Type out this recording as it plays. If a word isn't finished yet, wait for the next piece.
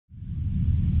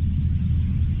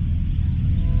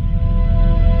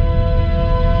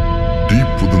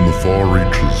the far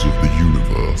reaches of the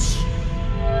universe,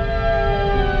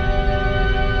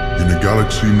 in a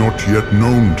galaxy not yet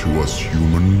known to us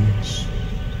humans,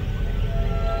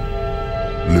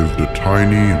 lived a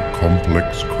tiny and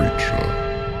complex creature,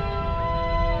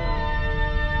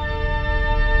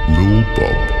 Lil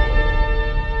BUB.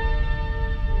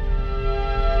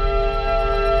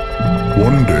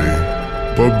 One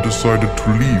day, Bub decided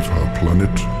to leave her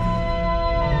planet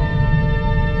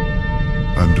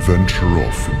and venture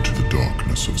off into the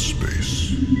darkness of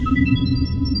space.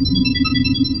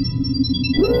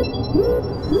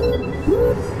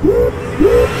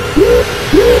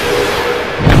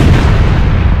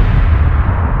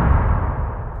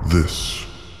 This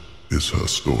is her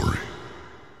story.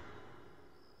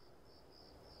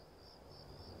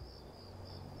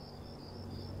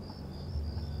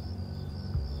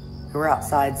 We were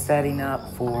outside setting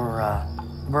up for a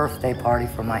birthday party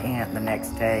for my aunt the next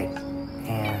day,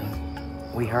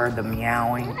 and we heard the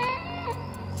meowing.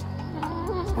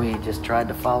 We just tried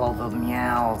to follow the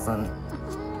meows, and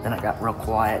then it got real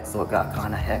quiet, so it got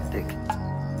kind of hectic.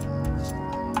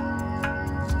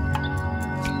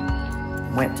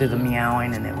 Went to the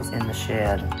meowing, and it was in the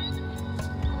shed.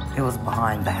 It was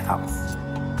behind the house.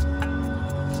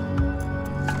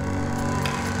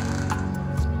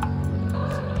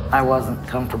 I wasn't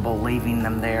comfortable leaving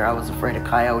them there. I was afraid a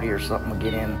coyote or something would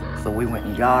get in. So we went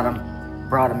and got them,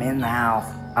 brought them in the house.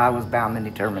 I was bound and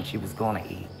determined she was going to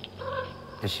eat,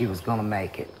 that she was going to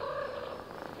make it.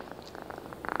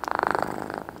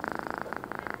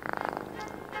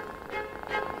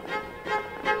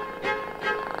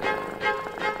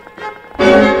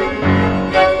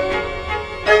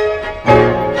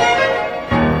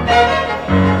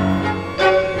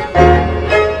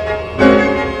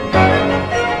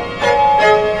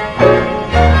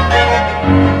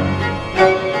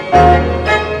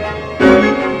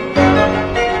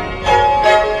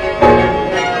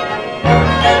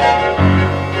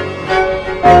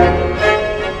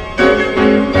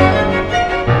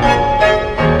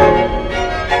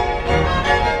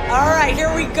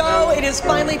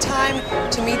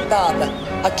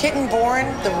 A kitten born,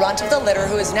 the runt of the litter,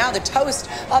 who is now the toast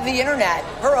of the internet.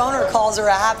 Her owner calls her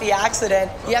a happy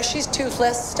accident. Yes, she's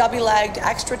toothless, stubby-legged,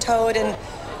 extra-toed, and,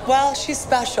 well, she's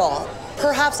special.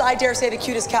 Perhaps I dare say the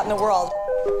cutest cat in the world.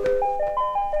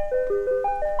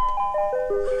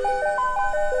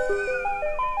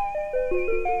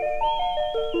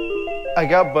 I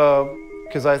got Bub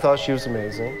because I thought she was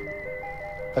amazing.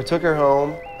 I took her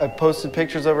home. I posted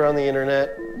pictures of her on the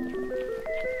internet.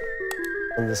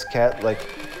 And this cat, like,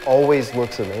 always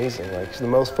looks amazing. Like, she's the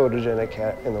most photogenic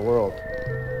cat in the world.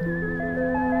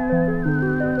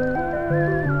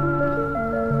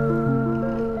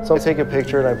 So I take a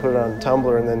picture and I put it on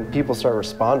Tumblr, and then people start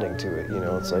responding to it, you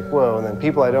know? It's like, whoa, and then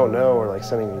people I don't know are, like,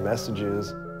 sending me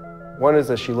messages. One is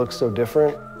that she looks so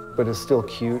different, but is still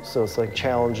cute, so it's, like,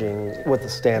 challenging what the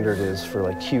standard is for,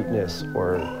 like, cuteness,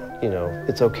 or, you know,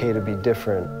 it's okay to be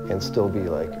different and still be,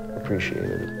 like,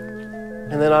 appreciated.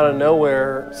 And then out of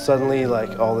nowhere, suddenly,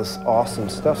 like, all this awesome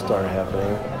stuff started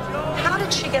happening. How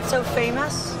did she get so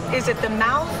famous? Is it the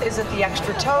mouth? Is it the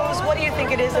extra toes? What do you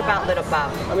think it is about Lil BUB?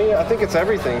 I mean, I think it's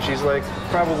everything. She's, like,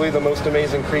 probably the most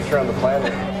amazing creature on the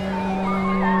planet.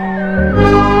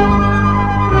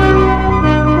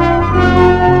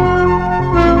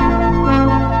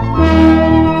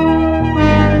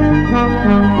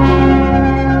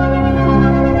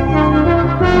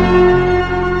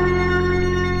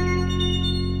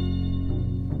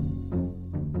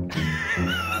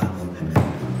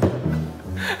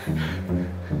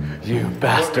 You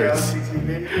bastards.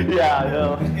 Yeah, I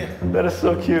know. That is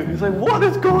so cute. He's like, what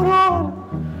is going on?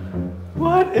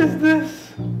 What is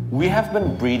this? We have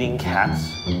been breeding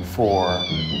cats for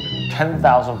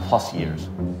 10,000 plus years.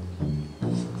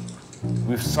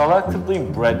 We've selectively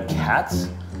bred cats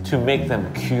to make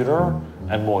them cuter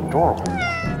and more adorable.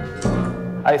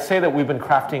 I say that we've been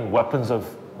crafting weapons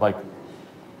of, like,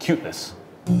 cuteness.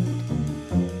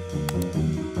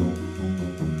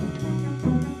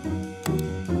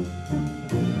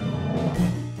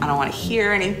 I don't want to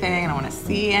hear anything, I don't want to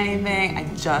see anything. I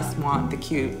just want the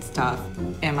cute stuff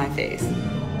in my face.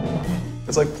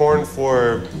 It's like porn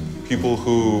for people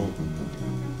who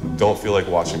don't feel like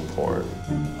watching porn.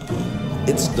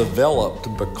 It's developed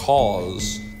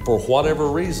because, for whatever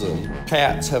reason,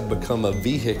 cats have become a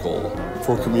vehicle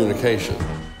for communication.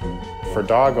 For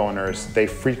dog owners, they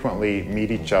frequently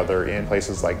meet each other in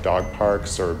places like dog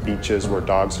parks or beaches where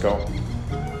dogs go.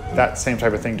 That same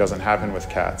type of thing doesn't happen with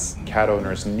cats. Cat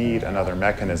owners need another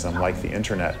mechanism like the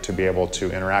internet to be able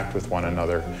to interact with one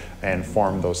another and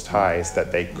form those ties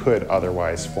that they could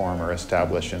otherwise form or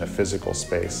establish in a physical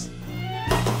space.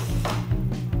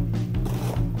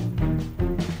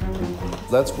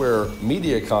 That's where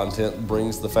media content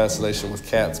brings the fascination with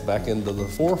cats back into the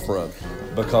forefront,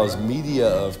 because media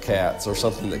of cats are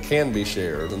something that can be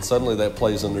shared, and suddenly that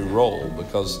plays a new role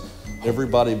because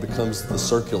everybody becomes the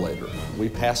circulator. We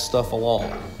pass stuff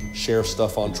along, share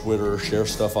stuff on Twitter, share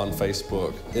stuff on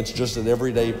Facebook. It's just an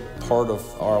everyday part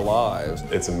of our lives.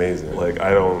 It's amazing. Like,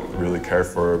 I don't really care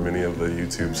for many of the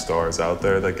YouTube stars out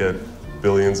there that get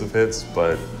billions of hits,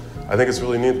 but I think it's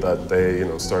really neat that they,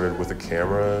 started with a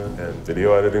camera and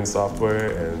video editing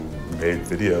software and made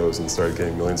videos and started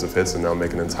getting millions of hits and now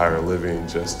make an entire living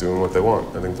just doing what they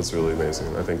want. I think that's really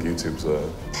amazing. I think YouTube's a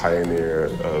pioneer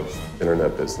of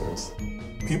internet business.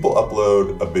 People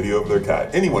upload a video of their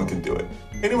cat. Anyone can do it.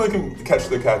 Anyone can catch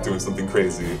their cat doing something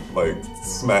crazy, like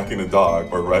smacking a dog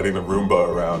or riding a Roomba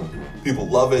around. People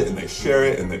love it and they share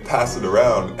it and they pass it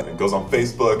around, and it goes on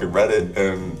Facebook and Reddit,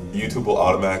 and YouTube will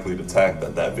automatically detect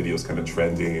that that video is kind of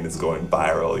trending, it's going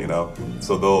viral,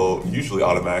 So they'll usually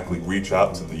automatically reach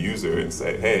out to the user and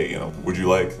say, hey, would you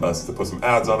like us to put some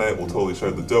ads on it? We'll totally share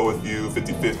the dough with you,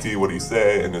 50-50, what do you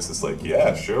say? And it's just like,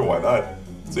 yeah, sure, why not?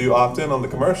 So you opt in on the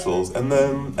commercials, and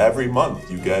then every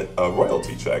month you get a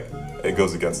royalty check. It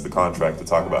goes against the contract to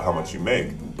talk about how much you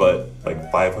make, but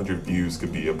like 500 views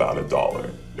could be about $1.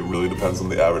 It really depends on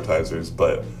the advertisers,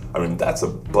 but I mean, that's a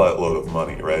buttload of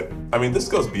money, right? I mean, this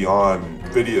goes beyond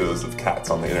videos of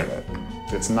cats on the internet.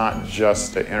 It's not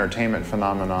just an entertainment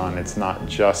phenomenon, it's not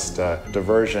just a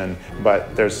diversion,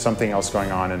 but there's something else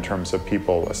going on in terms of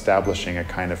people establishing a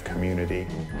kind of community.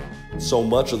 So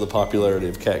much of the popularity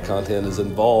of cat content is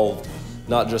involved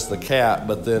not just the cat,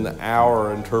 but then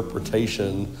our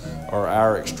interpretation or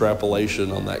our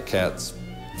extrapolation on that cat's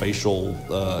facial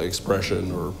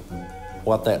expression or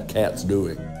what that cat's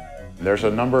doing. There's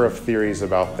a number of theories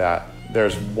about that.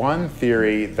 There's one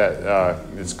theory that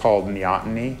is called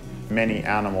neoteny. Many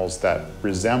animals that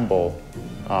resemble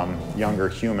younger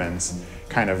humans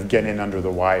kind of get in under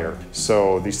the wire.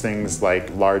 So these things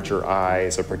like larger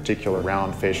eyes, a particular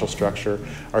round facial structure,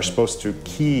 are supposed to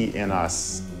key in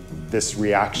us this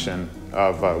reaction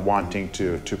of wanting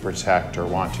to protect or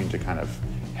wanting to kind of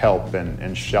help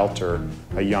and shelter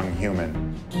a young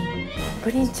human. プ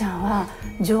リンちゃんは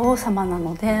女王様な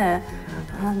ので、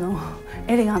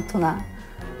エレガントな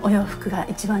お洋服が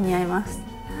一番似合います。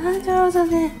上手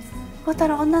ね。小太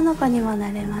郎女の子にも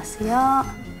なれますよ。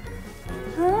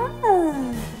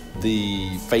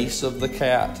The face of the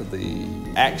cat, the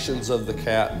actions of the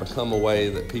cat become a way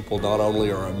that people not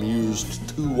only are amused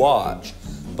to watch,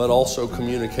 but also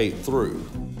communicate through.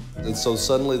 And so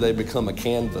suddenly they become a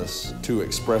canvas to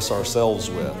express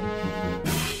ourselves with.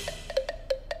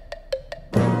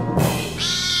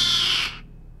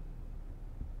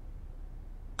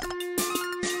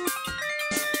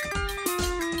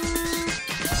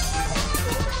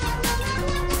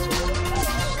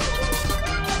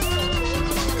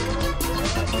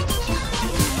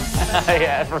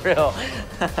 Yeah, for real.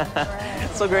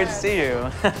 It's so great to see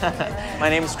you. My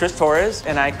name is Chris Torres,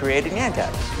 and I created Nyan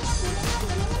Cat.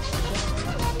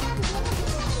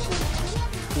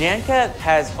 Nyan Cat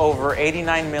has over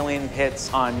 89 million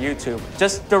hits on YouTube.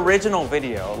 Just the original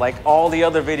video, like all the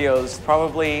other videos,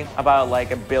 probably about like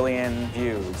 1 billion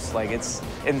views. Like, it's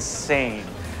insane.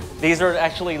 These are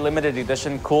actually limited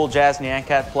edition Cool Jazz Nyan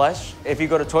Cat plush. If you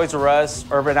go to Toys R Us,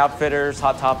 Urban Outfitters,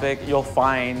 Hot Topic, you'll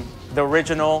find the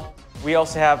original. We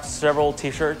also have several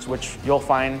t-shirts, which you'll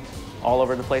find all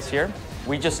over the place here.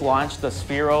 We just launched the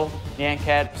Sphero Nyan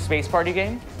Cat Space Party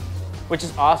game, which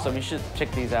is awesome. You should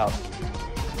check these out.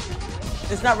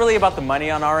 It's not really about the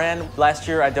money on our end. Last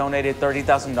year, I donated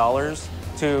 $30,000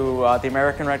 to the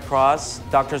American Red Cross,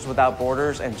 Doctors Without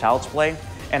Borders, and Child's Play,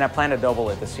 and I plan to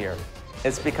double it this year.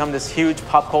 It's become this huge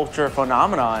pop culture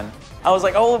phenomenon. I was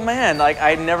like, oh man, like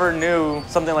I never knew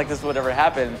something like this would ever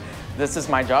happen. This is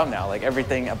my job now, like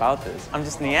everything about this. I'm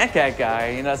just a Nyan Cat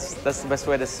guy, that's the best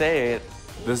way to say it.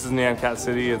 This is Nyan Cat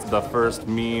City. It's the first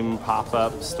meme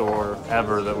pop-up store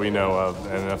ever that we know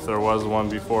of. And if there was one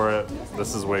before it,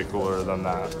 this is way cooler than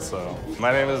that. So,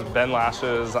 my name is Ben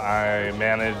Lashes. I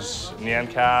manage Nyan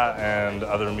Cat and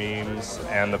other memes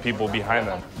and the people behind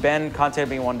them. Ben contacted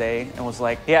me one day and was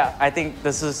like, yeah, I think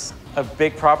this is a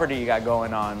big property you got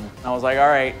going on. I was like, all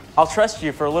right, I'll trust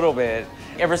you for a little bit.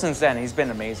 Ever since then, he's been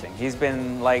amazing. He's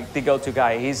been like the go-to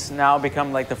guy. He's now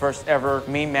become like the first ever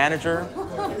meme manager.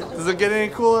 Does it get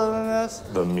any cooler than that? us.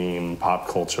 The meme, pop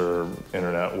culture,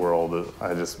 internet world,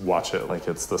 I just watch it like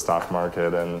it's the stock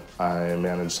market, and I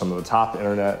manage some of the top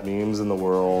internet memes in the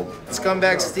world.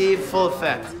 Scumbag Steve, full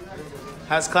effect.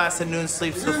 Has class at noon,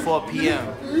 sleeps till 4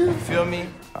 p.m. You feel me?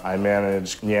 I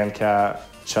manage Nyancat,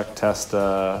 Chuck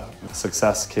Testa,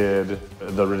 Success Kid,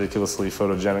 the ridiculously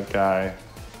photogenic guy,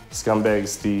 Scumbag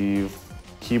Steve,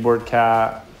 Keyboard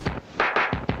Cat.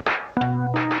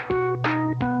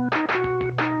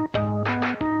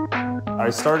 I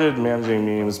started managing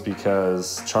memes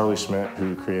because Charlie Schmidt,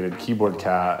 who created Keyboard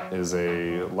Cat, is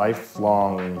a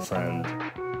lifelong friend.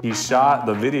 He shot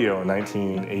the video in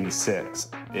 1986.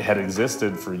 It had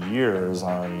existed for years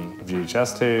on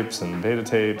VHS tapes and beta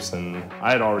tapes, and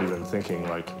I had already been thinking,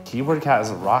 like, Keyboard Cat is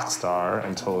a rock star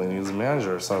and totally needs a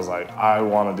manager. So I was like, I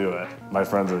want to do it. My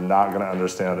friends are not going to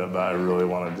understand it, but I really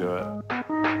want to do it.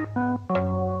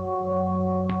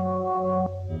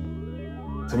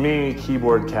 To me,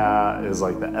 Keyboard Cat is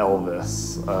like the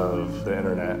Elvis of the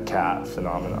internet cat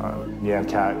phenomenon.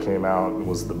 Nyancat came out and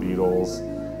was the Beatles,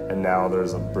 and now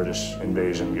there's a British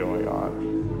invasion going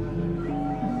on.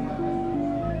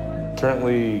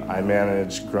 Currently, I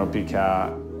manage Grumpy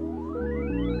Cat.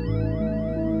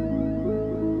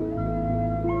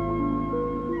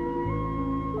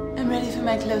 I'm ready for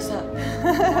my close-up.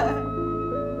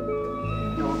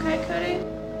 You okay, Cody?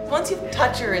 Once you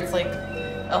touch her, it's like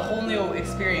a whole new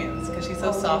experience because she's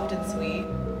so soft and sweet.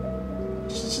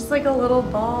 She's just like a little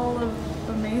ball of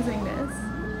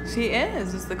amazingness. She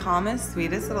is just the calmest,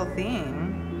 sweetest little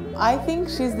thing. I think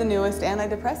she's the newest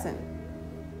antidepressant.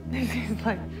 She's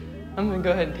like, I'm gonna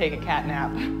go ahead and take a cat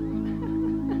nap.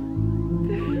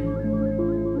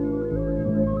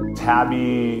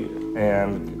 Tabby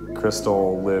and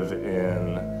Crystal live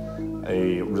in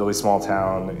a really small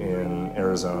town in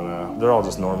Arizona. They're all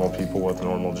just normal people with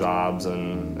normal jobs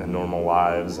and normal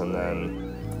lives, and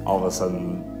then all of a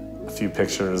sudden, a few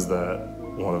pictures that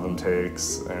one of them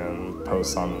takes and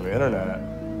posts on the internet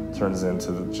turns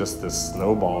into just this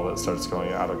snowball that starts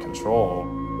going out of control.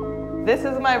 This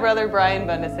is my brother Brian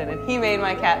Bundison, and he made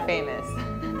my cat famous.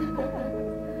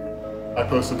 I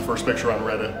posted the first picture on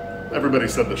Reddit. Everybody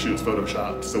said that she was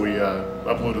photoshopped, so we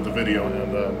uploaded the video,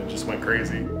 and it just went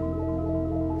crazy.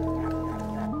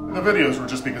 The videos were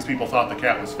just because people thought the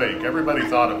cat was fake. Everybody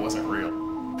thought it wasn't real.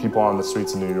 People on the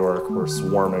streets of New York were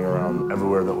swarming around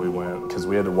everywhere that we went because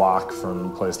we had to walk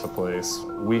from place to place.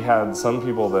 We had some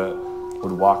people that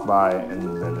would walk by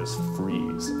and then just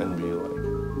freeze and be like,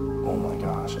 oh my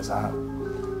gosh, is that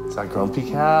Grumpy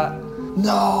Cat?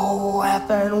 No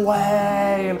effing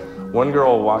way! And one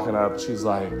girl walking up, she's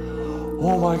like,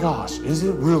 oh my gosh, is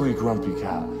it really Grumpy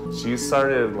Cat? She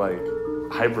started like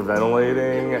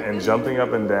hyperventilating and jumping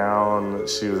up and down.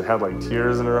 She had like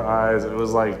tears in her eyes. It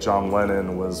was like John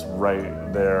Lennon was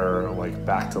right there, like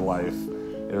back to life.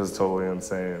 It was totally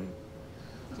insane.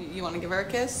 You want to give her a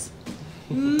kiss?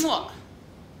 Mwah.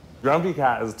 Grumpy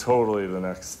Cat is totally the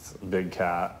next big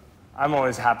cat. I'm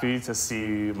always happy to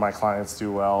see my clients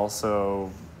do well, so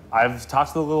I've talked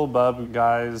to the Lil BUB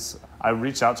guys. I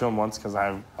reached out to them once because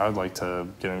I would like to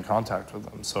get in contact with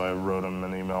them. So I wrote them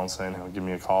an email saying, hey, give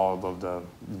me a call. I'd love to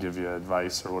give you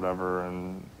advice or whatever.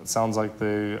 And it sounds like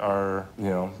they are,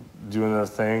 doing their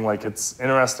thing. Like, it's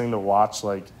interesting to watch,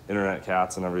 like, internet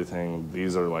cats and everything.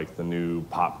 These are like the new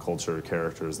pop culture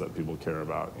characters that people care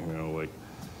about, like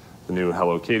the new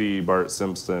Hello Kitty, Bart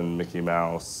Simpson, Mickey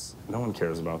Mouse. No one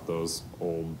cares about those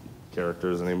old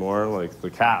characters anymore. Like,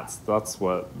 the cats, that's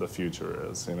what the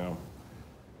future is,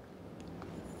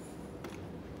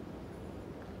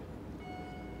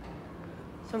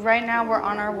 So right now we're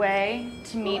on our way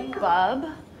to meet Bub,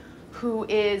 who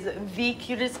is the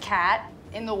cutest cat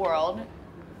in the world.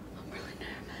 I'm really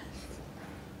nervous.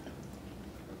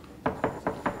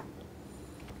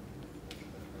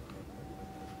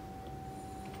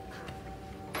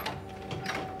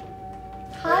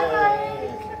 Hi,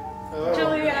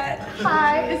 Juliette.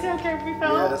 Hi. Is it okay if we film?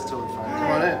 Yeah, that's totally fine. Hi.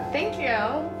 Come on in. Thank you.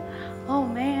 Oh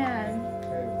man.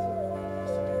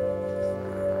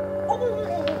 Oh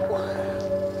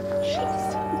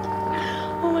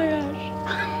my gosh.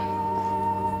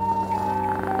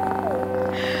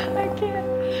 I can't.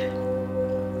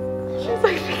 She's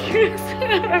like the cutest thing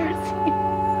I've ever seen.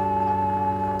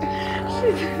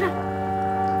 She's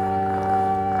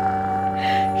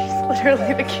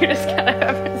literally the cutest cat I've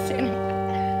ever seen.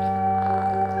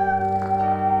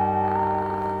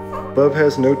 Bub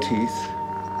has no teeth,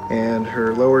 and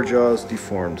her lower jaw is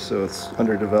deformed, so it's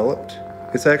underdeveloped.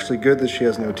 It's actually good that she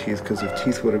has no teeth, because if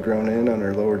teeth would have grown in on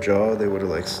her lower jaw, they would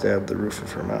have stabbed the roof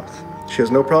of her mouth. She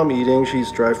has no problem eating. She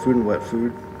eats dry food and wet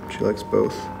food. She likes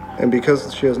both. And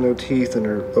because she has no teeth and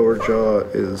her lower jaw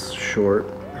is short,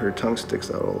 her tongue sticks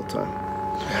out all the time.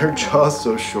 Her jaw's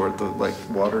so short that like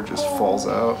water just falls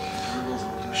out.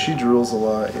 She drools a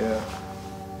lot, yeah.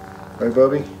 Right,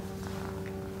 Bubby?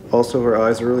 Also, her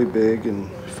eyes are really big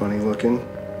and funny looking.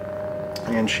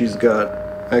 And she's got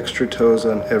extra toes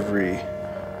on every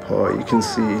paw. You can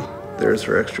see there's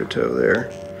her extra toe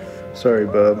there. Sorry,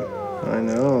 Bub. I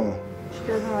know. She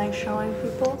doesn't like showing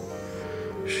people?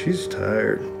 She's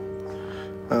tired.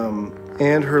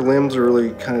 And her limbs are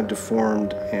really kind of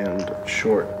deformed and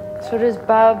short. So does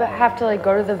Bub have to like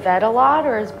go to the vet a lot,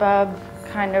 or is Bub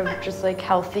kind of just like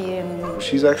healthy and...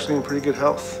 She's actually in pretty good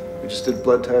health. We just did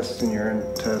blood tests and urine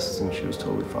tests and she was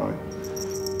totally fine.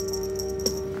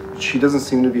 She doesn't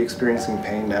seem to be experiencing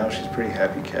pain now. She's a pretty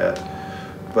happy cat.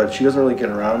 But she doesn't really get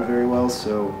around very well,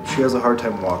 so she has a hard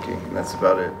time walking, and that's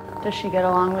about it. Does she get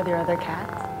along with your other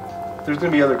cats? There's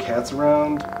gonna be other cats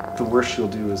around. The worst she'll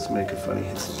do is make a funny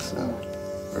hissing sound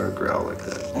or a growl like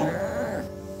that.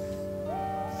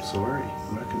 Sorry,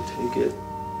 I'm not gonna take it.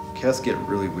 Cats get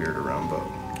really weird around Bub.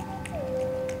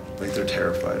 Like they're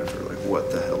terrified of her, like what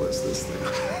the hell is this thing?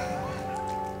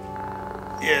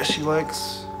 Yeah, she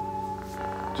likes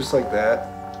just like that.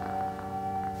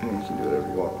 And you can do whatever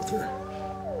you want with her.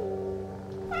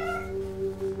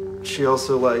 She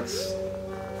also likes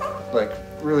like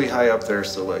really high up there,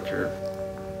 so like her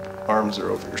arms are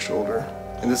over your shoulder.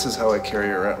 And this is how I carry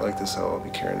her around, like this is how I'll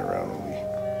be carrying her around when we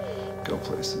go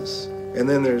places. And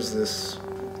then there's this,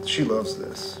 she loves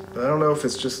this. But I don't know if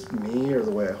it's just me or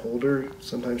the way I hold her.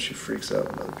 Sometimes she freaks out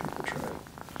when other people try it.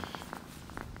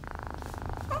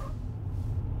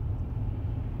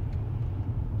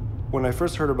 When I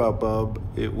first heard about Bub,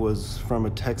 it was from a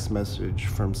text message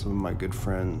from some of my good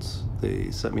friends. They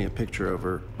sent me a picture of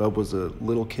her. Bub was a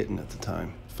little kitten at the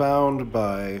time, found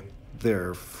by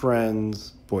their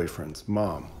friend's boyfriend's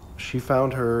mom. She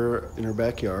found her in her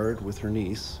backyard with her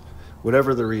niece.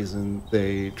 Whatever the reason,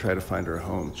 they tried to find her a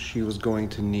home. She was going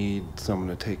to need someone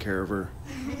to take care of her.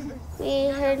 We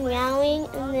heard meowing,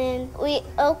 and then we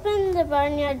opened the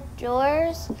barnyard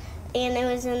doors, and it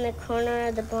was in the corner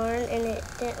of the barn, and it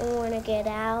didn't want to get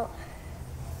out.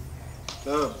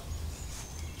 Oh,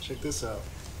 check this out.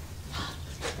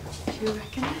 Do you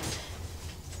recognize?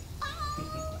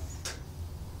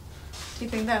 Do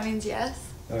you think that means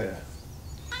yes? Oh yeah.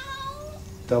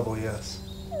 Double yes.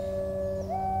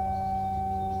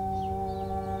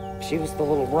 She was the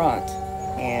little runt,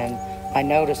 and I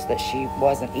noticed that she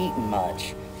wasn't eating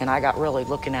much. And I got really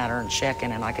looking at her and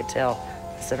checking, and I could tell,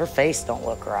 I said, her face don't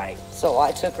look right. So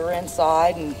I took her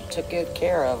inside and took good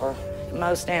care of her.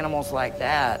 Most animals like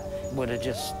that would have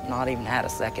just not even had a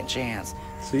second chance.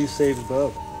 So you saved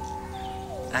Bub?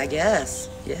 I guess,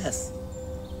 yes.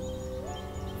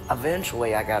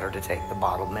 Eventually, I got her to take the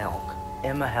bottled milk.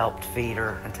 Emma helped feed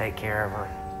her and take care of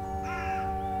her.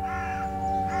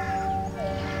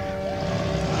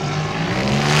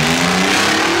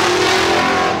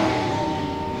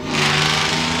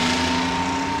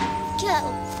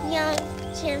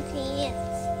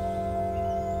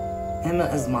 Emma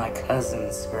is my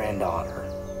cousin's granddaughter,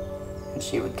 and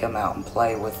she would come out and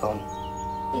play with them.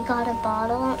 We got a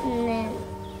bottle, and then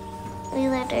we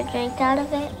let her drink out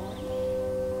of it.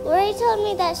 Rory told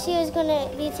me that she was going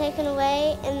to be taken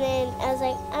away, and then I was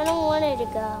like, I don't want her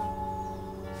to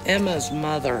go. Emma's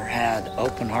mother had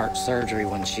open heart surgery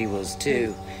when she was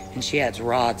 2, and she had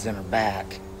rods in her back.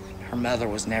 Her mother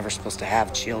was never supposed to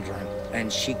have children,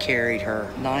 and she carried her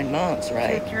 9 months,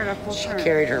 right? She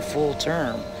carried her full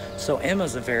term. So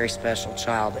Emma's a very special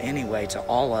child anyway to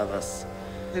all of us.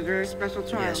 A very special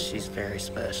child. Yes, she's very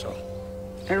special.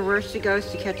 Everywhere she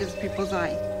goes, she catches people's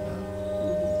eye.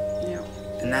 Yeah.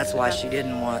 And that's why she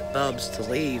didn't want Bubs to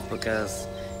leave, because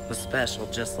it was special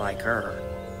just like her.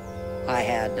 I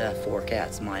had 4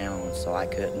 cats of my own, so I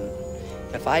couldn't.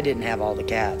 If I didn't have all the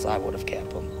cats, I would have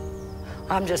kept them.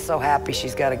 I'm just so happy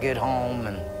she's got a good home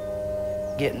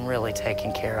and getting really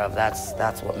taken care of.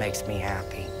 That's what makes me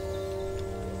happy.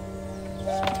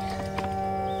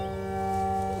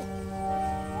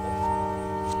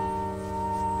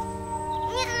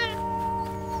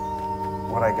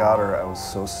 When I got her, I was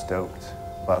so stoked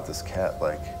about this cat.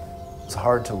 Like, it's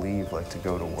hard to leave, like, to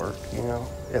go to work, you know?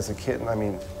 As a kitten, I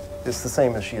mean, it's the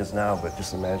same as she is now, but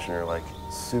just imagine her, like,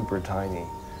 super tiny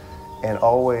and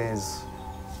always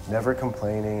never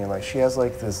complaining. And, like, she has,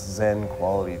 like, this Zen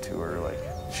quality to her. Like,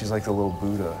 she's like the little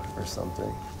Buddha or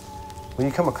something. When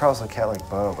you come across a cat like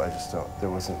Bub, I just don't, there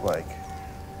wasn't, like,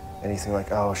 anything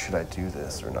like, oh, should I do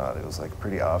this or not? It was, like,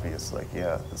 pretty obvious, like,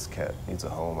 yeah, this cat needs a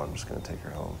home. I'm just going to take her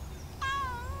home.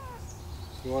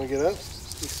 You want to get up?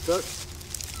 You stuck?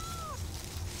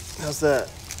 How's that?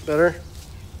 Better?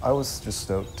 I was just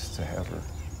stoked to have her.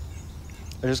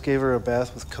 I just gave her a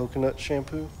bath with coconut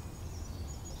shampoo.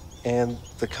 And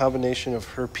the combination of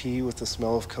her pee with the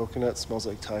smell of coconut smells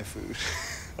like Thai food.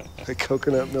 Like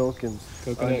coconut milk and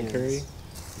Coconut onions. curry?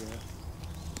 Yeah.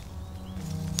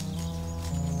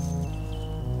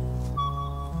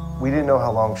 We didn't know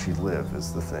how long she'd live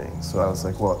is the thing. So I was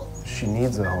like, well, she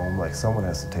needs a home, like someone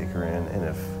has to take her in, and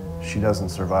if she doesn't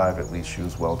survive, at least she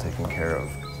was well taken care of.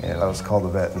 And I was called the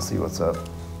vet and see what's up.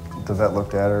 The vet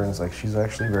looked at her and was like, she's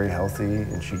actually very healthy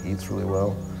and she eats really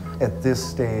well. At this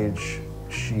stage,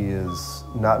 she is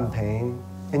not in pain.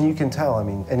 And you can tell, I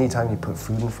mean, anytime you put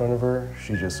food in front of her,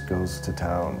 she just goes to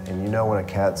town. And you know when a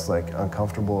cat's like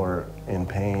uncomfortable or in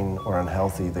pain or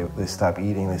unhealthy, they stop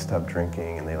eating, they stop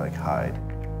drinking, and they like hide.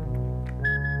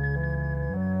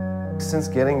 Since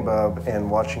getting Bub and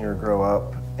watching her grow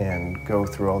up and go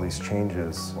through all these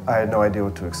changes, I had no idea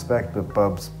what to expect, but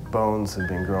Bub's bones had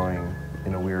been growing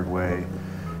in a weird way.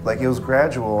 Like it was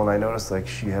gradual, and I noticed like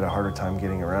she had a harder time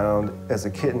getting around. As a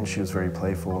kitten, she was very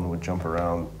playful and would jump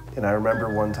around. And I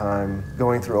remember one time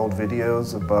going through old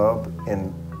videos of Bub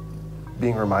and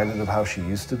being reminded of how she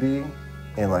used to be.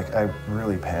 And like, I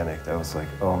really panicked. I was like,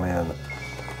 oh man,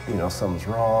 you know, something's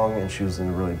wrong, and she was in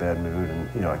a really bad mood. And,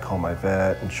 you know, I called my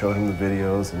vet and showed him the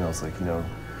videos, and I was like, you know,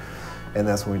 and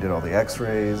that's when we did all the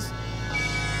x-rays.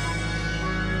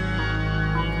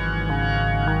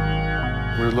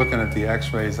 We're looking at the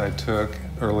x-rays I took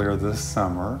earlier this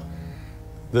summer.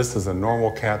 This is a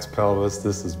normal cat's pelvis.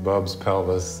 This is Bub's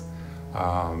pelvis.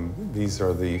 These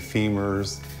are the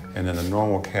femurs. And in a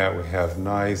normal cat, we have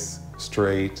nice,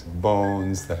 straight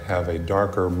bones that have a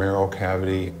darker marrow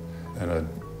cavity and a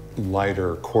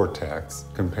lighter cortex.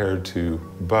 Compared to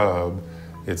Bub,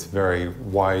 it's very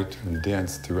white and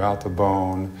dense throughout the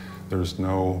bone. There's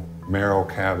no marrow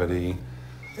cavity.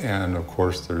 And of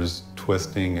course, there's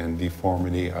twisting and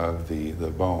deformity of the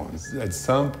bones. At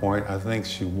some point, I think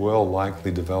she will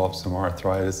likely develop some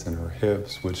arthritis in her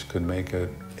hips, which could make it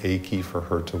achy for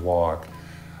her to walk.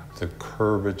 The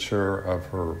curvature of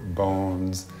her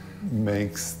bones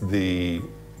makes the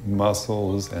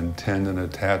muscles and tendon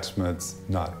attachments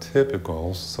not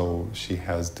typical, so she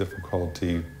has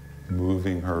difficulty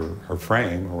moving her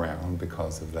frame around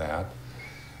because of that.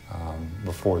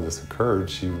 Before this occurred,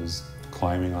 she was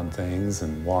climbing on things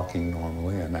and walking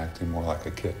normally and acting more like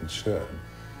a kitten should.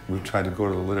 We've tried to go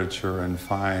to the literature and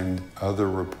find other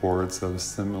reports of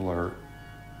similar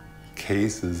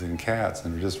cases in cats,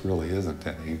 and there just really isn't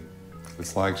any.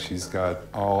 It's like she's got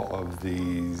all of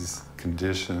these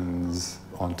conditions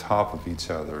on top of each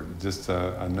other, just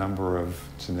a number of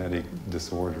genetic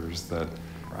disorders that,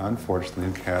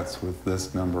 unfortunately, cats with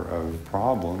this number of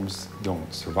problems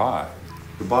don't survive.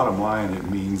 The bottom line, it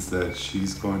means that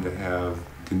she's going to have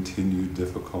continued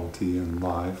difficulty in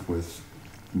life with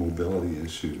mobility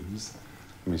issues.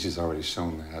 I mean, she's already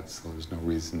shown that, so there's no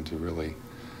reason to really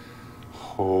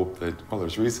hope that, well,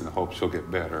 there's reason to hope she'll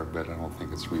get better, but I don't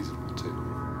think it's reasonable to.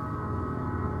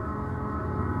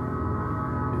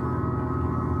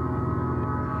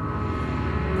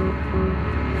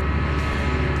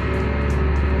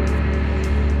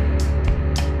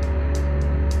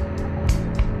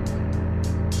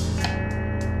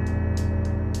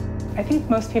 I think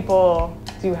most people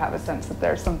do have a sense that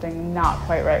there's something not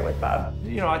quite right with Bub.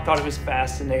 You know, I thought it was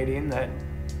fascinating that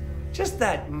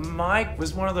Mike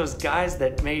was one of those guys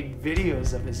that made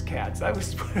videos of his cats. That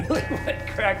was really what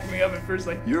cracked me up at first.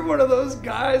 Like, you're one of those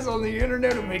guys on the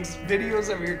internet who makes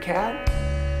videos of your cat?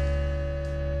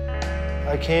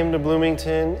 I came to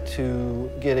Bloomington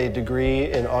to get a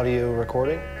degree in audio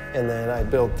recording, and then I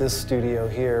built this studio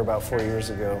here about 4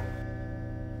 years ago.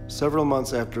 Several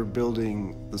months after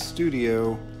building the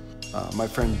studio, my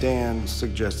friend Dan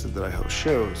suggested that I host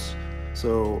shows.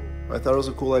 So I thought it was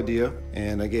a cool idea,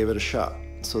 and I gave it a shot.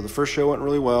 So the first show went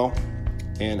really well,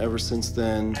 and ever since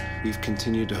then, we've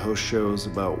continued to host shows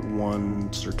about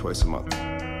once or twice a month.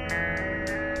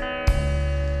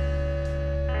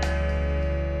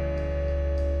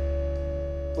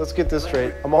 Let's get this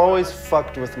straight. I'm always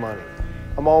fucked with money.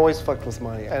 I'm always fucked with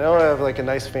money. I know I have like a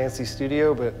nice fancy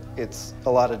studio, but it's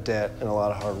a lot of debt and a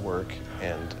lot of hard work,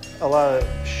 and a lot of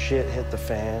shit hit the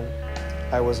fan.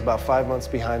 I was about 5 months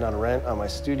behind on rent on my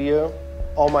studio.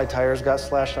 All my tires got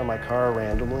slashed on my car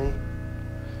randomly.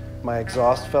 My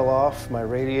exhaust fell off, my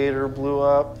radiator blew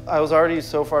up. I was already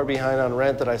so far behind on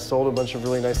rent that I sold a bunch of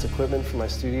really nice equipment for my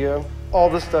studio. All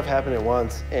this stuff happened at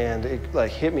once, and it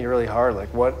like hit me really hard,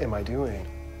 like what am I doing?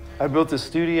 I built this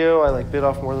studio, I like bit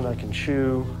off more than I can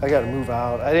chew. I got to move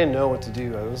out. I didn't know what to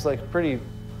do. It was like pretty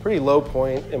low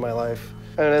point in my life.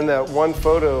 And then that one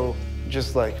photo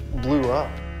just like blew up.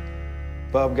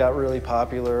 Bub got really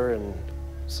popular, and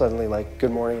suddenly, like,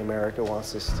 Good Morning America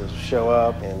wants us to show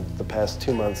up, and the past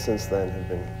 2 months since then have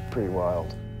been pretty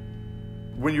wild.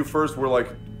 When you first were, like,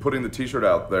 putting the t-shirt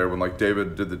out there, when, like,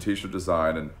 David did the t-shirt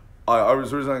design, and I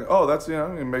was originally like, oh, that's, you know,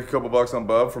 I'm gonna make a couple bucks on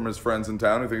Bub from his friends in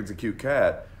town who think it's a cute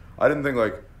cat. I didn't think,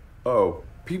 like, oh,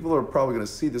 people are probably gonna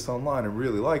see this online and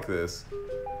really like this.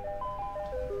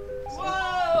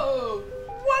 Whoa!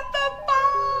 What the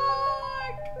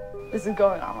fuck? This is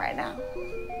going on right now.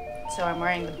 So I'm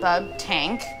wearing the Bub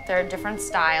tank. There are different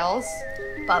styles.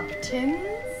 Bub tins,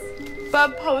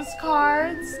 Bub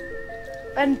postcards,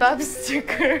 and Bub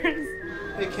stickers.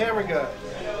 Hey, camera guy.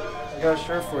 I got a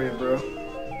shirt for you, bro.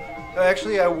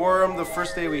 Actually, I wore him the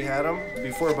first day we had him,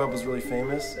 before Bub was really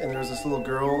famous, and there was this little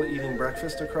girl eating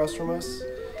breakfast across from us,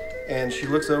 and she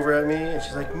looks over at me, and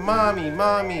she's like, Mommy,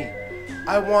 Mommy,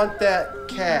 I want that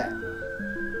cat.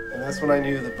 And that's when I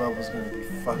knew that Bub was going to be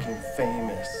fucking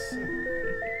famous.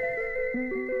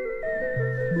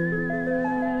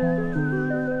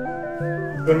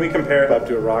 When we compare Bub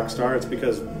to a rock star, it's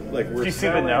because, like, we're you see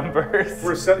the numbers?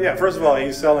 Yeah, first of all,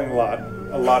 he's selling a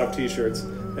lot of t-shirts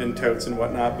and totes and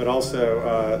whatnot, but also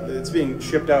it's being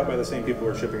shipped out by the same people who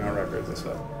are shipping our records and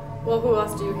stuff. Well, who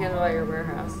else do you handle at your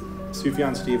warehouse?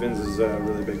 Sufjan Stevens is a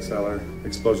really big seller.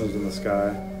 Explosions in the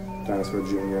Sky, Dinosaur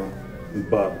Jr., and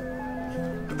Bub.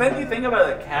 But then you think about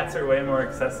it, cats are way more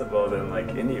accessible than like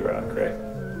indie rock, right?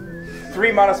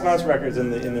 3 Modest Mouse records in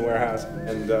the warehouse,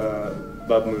 and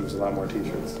Bub moves a lot more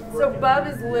t-shirts. So Bub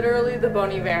is literally the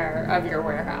Bon Iver of your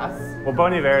warehouse. Well,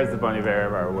 Bon Iver is the Bon Iver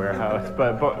of our warehouse,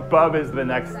 but Bub is the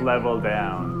next level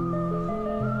down.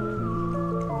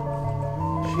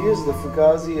 She is the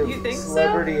Fugazi You of think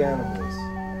celebrity so?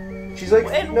 animals. She's like,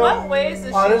 In no, what ways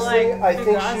is honestly, she like I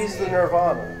think Fugazi? she's the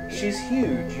Nirvana. She's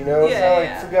huge, you know? It's Yeah, not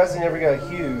yeah. like Fugazi never got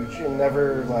huge and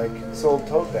never, like, sold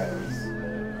tote bags.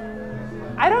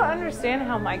 I don't understand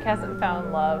how Mike hasn't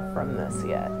found love from this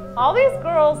yet. All these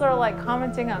girls are like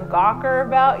commenting on Gawker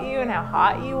about you and how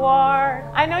hot you are.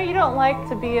 I know you don't like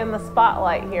to be in the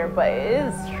spotlight here, but it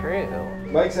is true.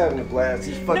 Mike's having a blast.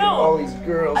 He's fucking No, all these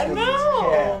girls I with his know.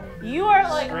 cat. You are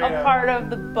like Straight a up. part of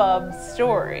the Bub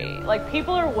story. Like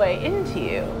people are way into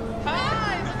you.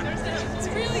 It's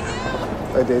really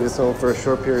you. I dated someone for a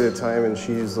short period of time, and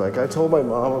she's like, I told my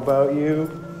mom about you,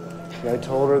 and I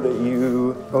told her that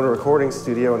you own a recording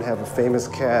studio and have a famous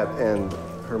cat, and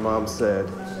her mom said,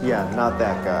 yeah, not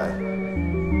that guy.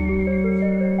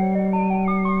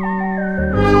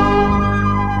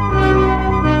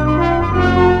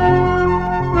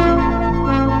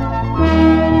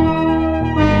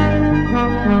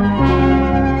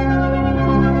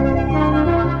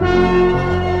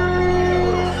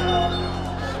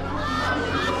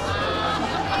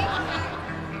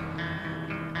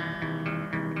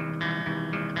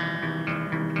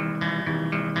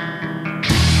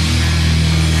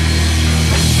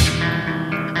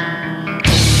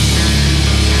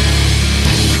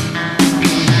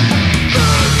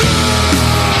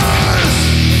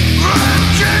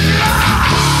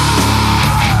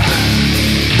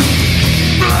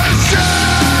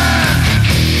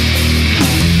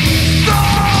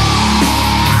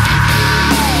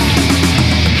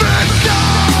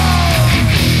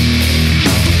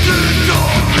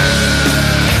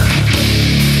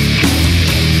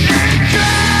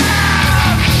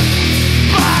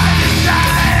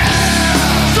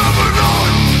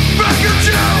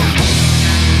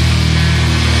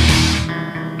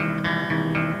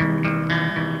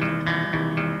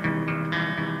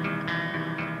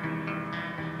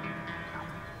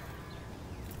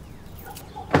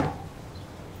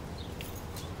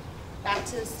 Back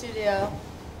to the studio.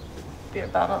 Beer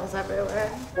bottles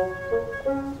everywhere.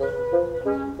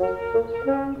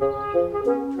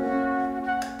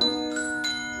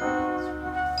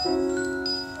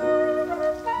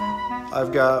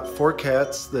 I've got 4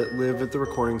 cats that live at the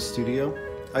recording studio.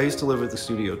 I used to live at the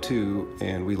studio too,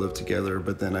 and we lived together,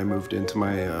 but then I moved into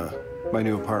my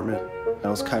new apartment. I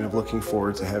was kind of looking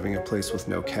forward to having a place with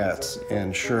no cats,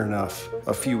 and sure enough,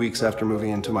 a few weeks after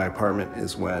moving into my apartment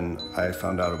is when I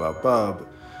found out about Bub.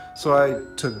 So I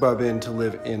took Bub in to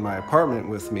live in my apartment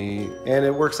with me, and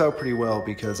it works out pretty well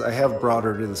because I have brought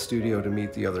her to the studio to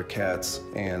meet the other cats,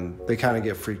 and they kind of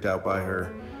get freaked out by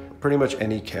her. Pretty much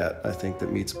any cat, I think,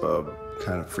 that meets Bub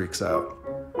kind of freaks out.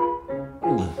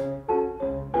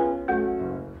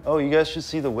 Oh, you guys should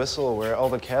see the whistle where all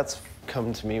the cats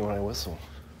come to me when I whistle.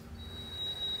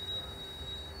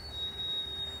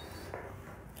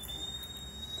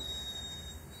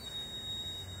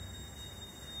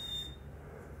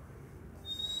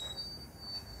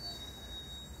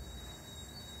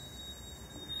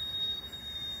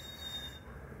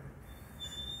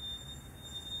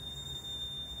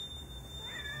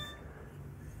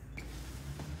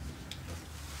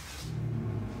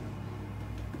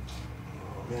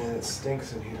 it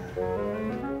stinks in here.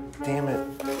 Damn it.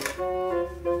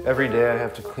 Every day I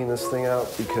have to clean this thing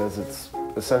out because it's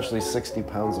essentially 60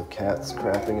 pounds of cats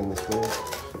crapping in this room.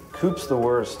 Coop's the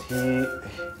worst.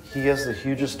 He has the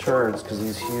hugest turds because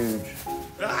he's huge.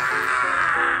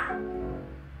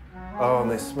 Oh,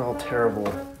 and they smell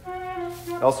terrible.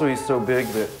 Also, he's so big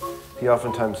that he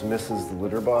oftentimes misses the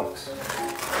litter box.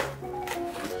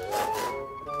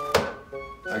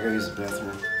 I gotta use the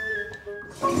bathroom.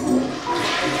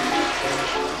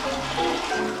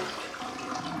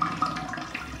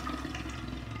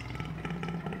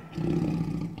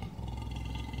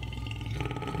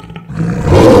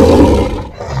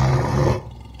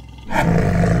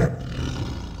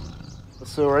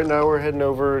 So right now we're heading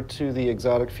over to the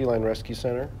Exotic Feline Rescue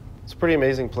Center. It's a pretty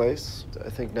amazing place. I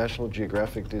think National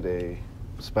Geographic did a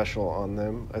special on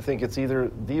them. I think it's either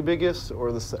the biggest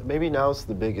or maybe now it's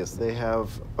the biggest. They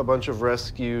have a bunch of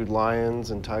rescued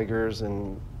lions and tigers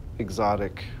and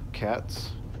exotic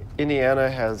cats. Indiana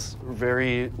has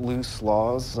very loose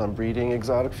laws on breeding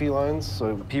exotic felines,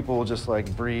 so people will just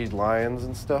like breed lions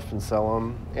and stuff and sell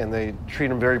them, and they treat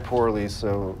them very poorly,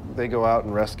 so they go out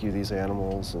and rescue these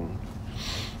animals. And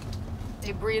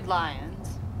They breed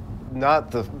lions.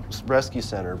 not the rescue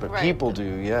center, but Right. people do,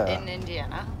 yeah. In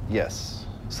Indiana. Yes.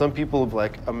 Some people have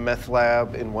like a meth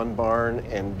lab in one barn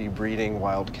and be breeding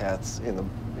wild cats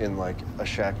in like a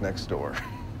shack next door.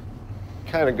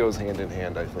 Kind of goes hand in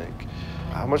hand, I think.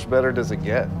 How much better does it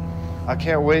get? I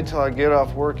can't wait till I get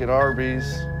off work at Arby's.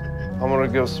 I'm gonna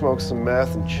go smoke some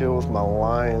meth and chill with my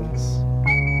lions.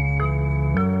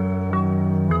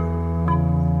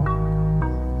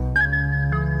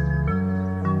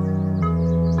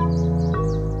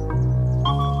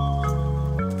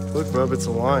 Look, bub, it's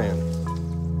a lion.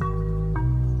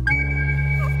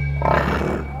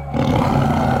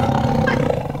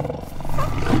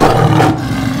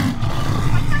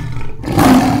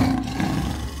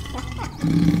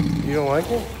 You don't like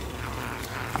it?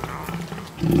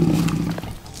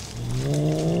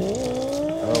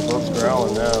 Oh, Bub's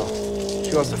growling now.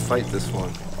 She wants to fight this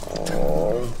one.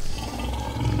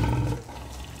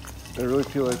 I really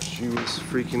feel like she was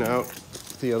freaking out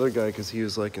the other guy because he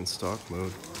was like in stalk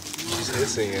mode. She's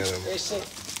hissing at him.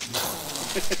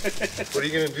 What are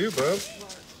you gonna do, Bub?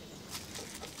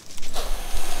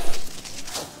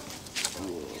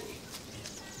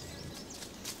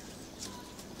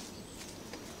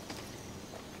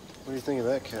 What do you think of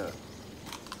that cat?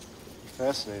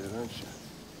 Fascinated, aren't you?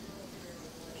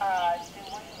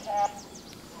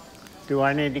 Do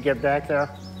I need to get back there?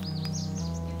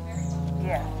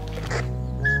 Yeah.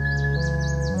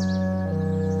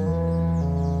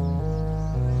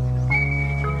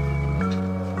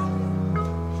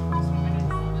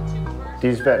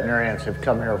 These veterinarians have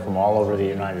come here from all over the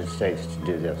United States to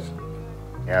do this.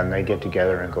 And they get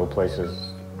together and go places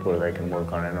where they can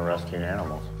work on interesting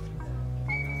animals.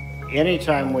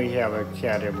 Anytime we have a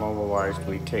cat immobilized,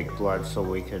 we take blood so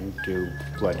we can do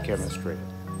blood chemistry.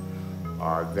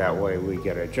 That way we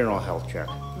get a general health check.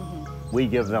 We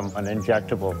give them an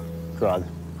injectable drug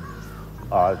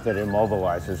that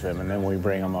immobilizes them, and then we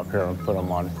bring them up here and put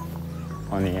them on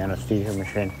the anesthesia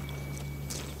machine.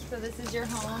 So this is your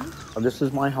home? This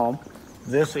is my home.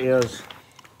 This is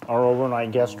our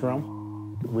overnight guest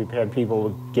room. We've had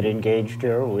people get engaged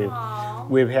here.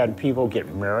 We've had people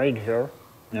get married here.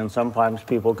 And sometimes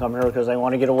people come here because they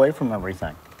want to get away from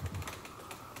everything.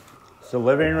 It's the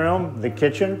living room, the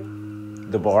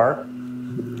kitchen, the bar,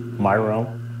 my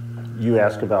room. You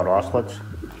ask about ocelots.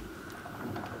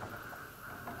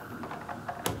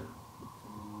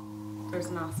 There's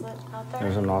an ocelot out there?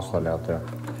 There's an ocelot out there.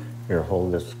 Here,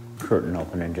 hold this curtain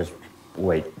open and just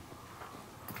wait.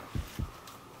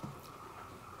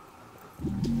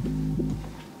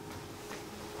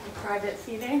 Private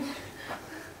feeding?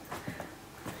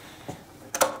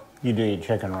 You do eat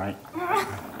chicken, right?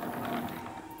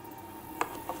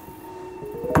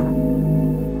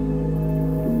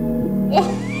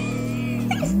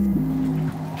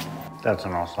 That's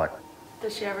an ocelot.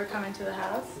 Does she ever come into the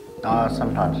house?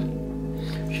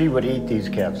 Sometimes. She would eat these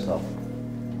cats, though.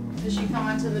 Does she come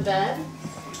onto the bed?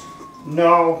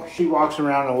 No, she walks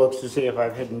around and looks to see if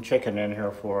I've hidden chicken in here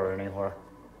for her anywhere.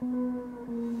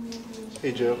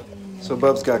 Hey, Joe. So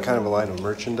Bub's got kind of a line of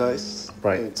merchandise.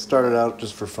 Right. It started out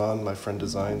just for fun. My friend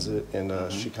designs it, and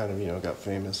she kind of, got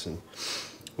famous. And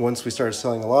once we started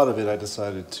selling a lot of it, I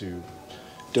decided to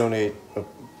donate a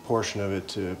portion of it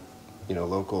to,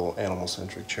 local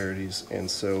animal-centric charities. And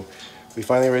so we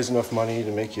finally raised enough money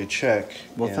to make you a check.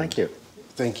 Well, thank you.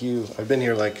 Thank you. I've been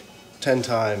here like 10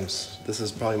 times. This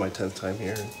is probably my 10th time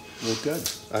here. Well,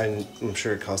 good. I'm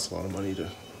sure it costs a lot of money to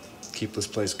keep this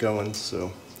place going,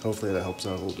 so hopefully that helps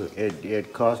out a little bit.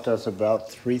 It cost us about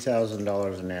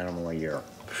 $3,000 an animal a year.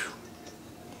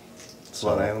 It's a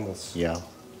lot of animals. Yeah.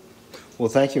 Well,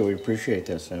 thank you. We appreciate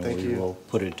this, and Thank we you. will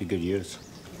put it to good use.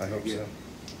 I hope so.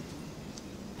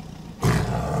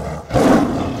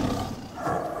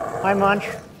 Hi, Munch.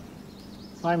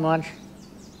 Hi, Munch.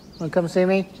 Want to come see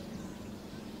me?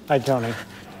 Hi, Tony.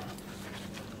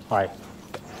 Hi.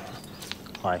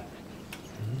 Hi.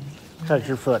 How's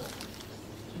your foot?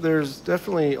 There's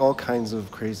definitely all kinds of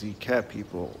crazy cat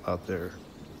people out there.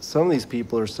 Some of these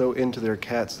people are so into their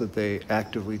cats that they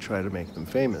actively try to make them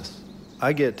famous.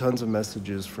 I get tons of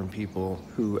messages from people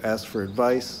who ask for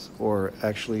advice or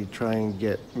actually try and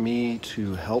get me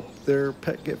to help their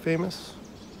pet get famous.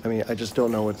 I mean, I just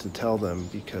don't know what to tell them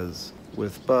because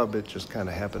with Bub, it just kind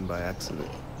of happened by accident.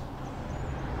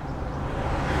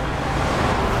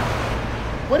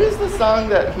 What is the song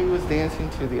that he was dancing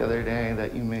to the other day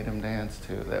that you made him dance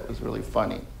to that was really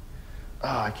funny?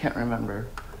 Oh, I can't remember.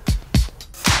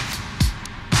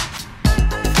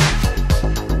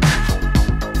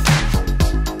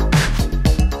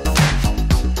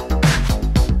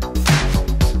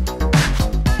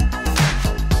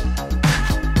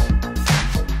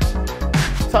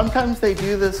 Sometimes they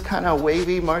do this kind of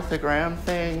wavy Martha Graham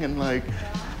thing, and like,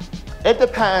 it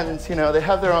depends, you know, they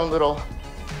have their own little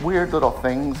weird little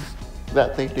things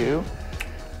that they do.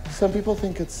 Some people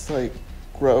think it's like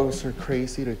gross or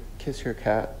crazy to kiss your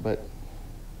cat, but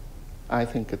I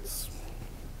think it's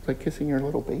like kissing your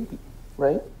little baby,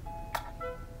 right?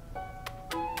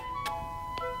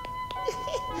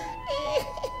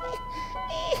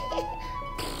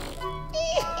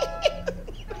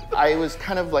 I was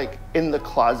kind of like in the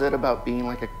closet about being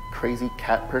like a crazy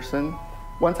cat person.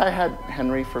 Once I had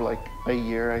Henry for like a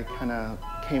year, I kind of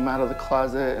came out of the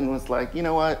closet and was like, you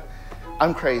know what,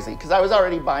 I'm crazy. Because I was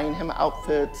already buying him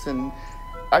outfits, and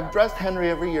I've dressed Henry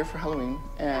every year for Halloween.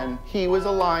 And he was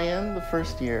a lion the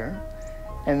first year,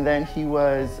 and then he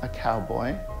was a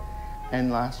cowboy,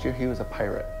 and last year he was a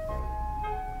pirate.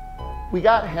 We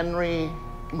got Henry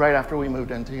right after we moved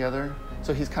in together,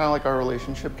 so he's kind of like our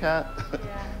relationship cat. Yeah.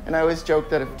 And I always joke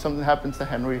that if something happens to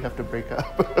Henry, we have to break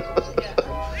up.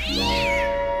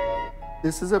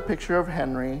 This is a picture of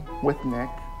Henry with Nick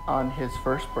on his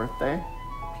first birthday.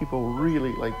 People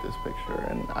really like this picture,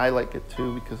 and I like it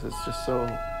too because it's just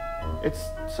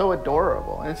so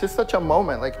adorable. And it's just such a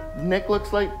moment. Like, Nick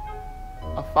looks like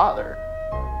a father.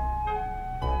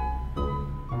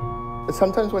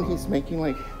 Sometimes when he's making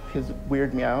like his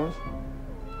weird meows,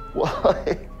 well,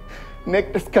 like,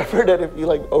 Nick discovered that if you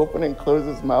like open and close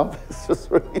his mouth, it's just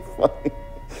really funny.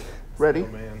 Ready? Oh,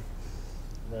 man.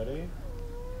 Ready?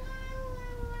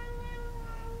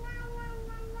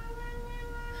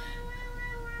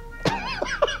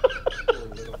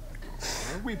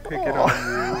 We pick it on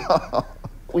you.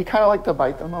 We kind of like to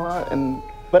bite them a lot,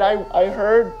 but I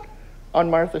heard on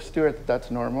Martha Stewart that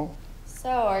that's normal. So,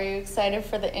 are you excited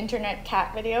for the Internet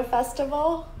Cat Video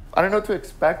Festival? I don't know what to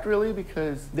expect really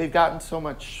because they've gotten so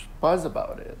much buzz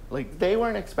about it. Like, they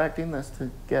weren't expecting this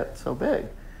to get so big.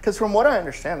 Because from what I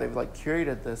understand, they've like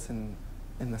curated this in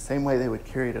the same way they would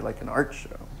curate it like an art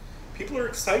show. People are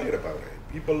excited about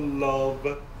it. People love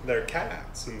their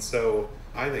cats, and so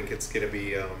I think it's going to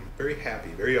be very happy,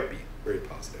 very upbeat, very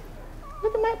positive.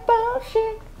 Look at my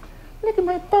bullshit. Look at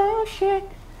my bullshit.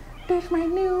 There's my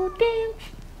new dance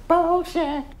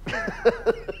bullshit.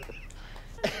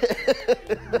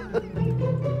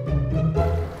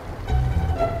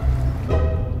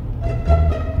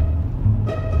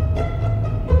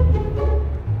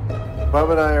 Bob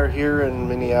and I are here in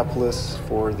Minneapolis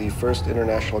for the first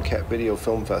International Cat Video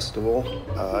Film Festival.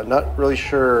 Not really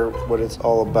sure what it's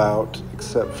all about,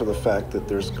 except for the fact that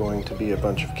there's going to be a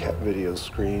bunch of cat videos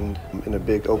screened in a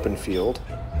big open field.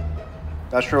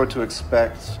 Not sure what to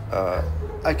expect.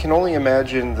 I can only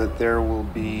imagine that there will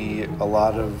be a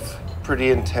lot of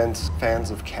pretty intense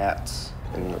fans of cats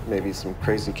and maybe some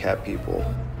crazy cat people.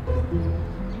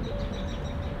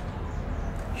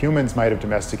 Humans might have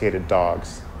domesticated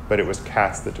dogs, but it was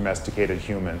cats that domesticated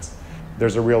humans.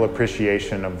 There's a real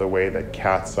appreciation of the way that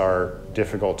cats are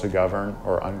difficult to govern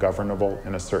or ungovernable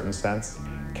in a certain sense.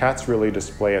 Cats really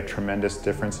display a tremendous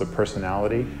difference of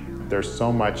personality. There's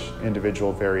so much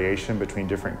individual variation between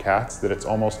different cats that it's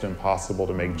almost impossible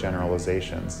to make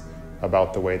generalizations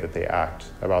about the way that they act,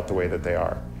 about the way that they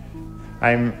are.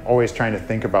 I'm always trying to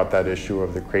think about that issue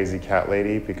of the crazy cat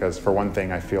lady because for one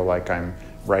thing, I feel like I'm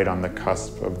right on the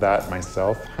cusp of that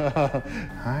myself.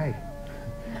 Hi,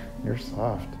 you're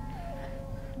soft.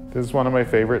 This is one of my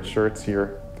favorite shirts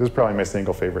here. This is probably my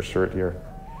single favorite shirt here.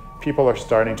 People are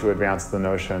starting to advance the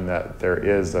notion that there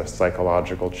is a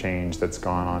psychological change that's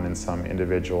gone on in some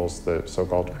individuals, the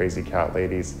so-called crazy cat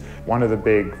ladies. One of the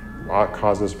big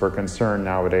causes for concern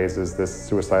nowadays is this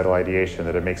suicidal ideation,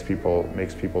 that it makes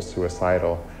people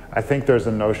suicidal. I think there's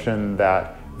a notion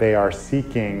that they are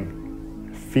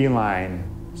seeking feline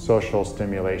social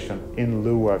stimulation in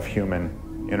lieu of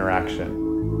human interaction.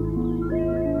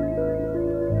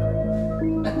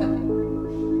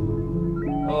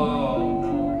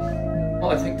 Well,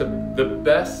 I think the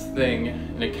best thing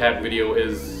in a cat video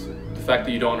is the fact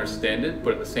that you don't understand it,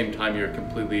 but at the same time you're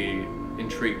completely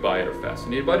intrigued by it or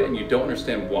fascinated by it, and you don't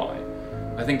understand why.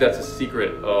 I think that's a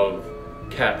secret of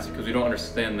cats, because we don't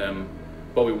understand them,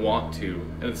 but we want to.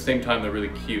 And at the same time, they're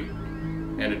really cute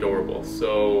and adorable.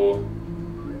 So,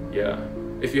 yeah.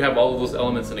 If you have all of those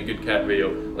elements in a good cat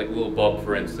video, like Lil BUB,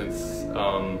 for instance,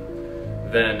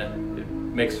 then it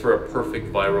makes for a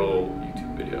perfect viral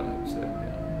YouTube video, I would say.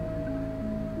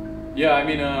 Yeah, I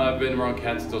mean, I've been around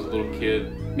cats since I was a little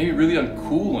kid. Maybe really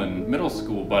uncool in middle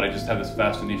school, but I just had this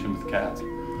fascination with cats.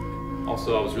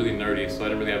 Also, I was really nerdy, so I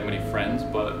didn't really have many friends,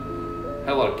 but I had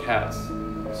a lot of cats.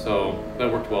 So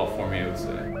that worked well for me, I would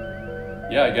say.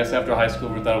 Yeah, I guess after high school,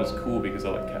 I thought it was cool because I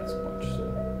like cats so much.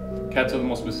 So. Cats are the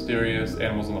most mysterious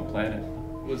animals on the planet.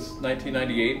 It was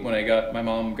 1998 when my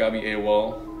mom got me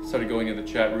AOL, started going into the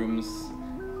chat rooms,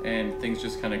 and things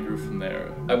just kind of grew from there.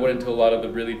 I went into a lot of the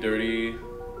really dirty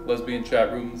lesbian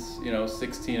chat rooms,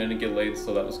 16, I didn't get laid,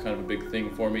 so that was kind of a big thing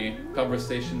for me.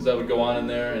 Conversations that would go on in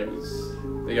there,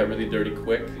 and they got really dirty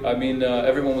quick. I mean,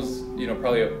 everyone was,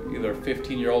 probably either a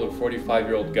 15-year-old or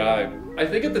 45-year-old guy. I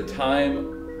think at the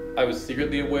time, I was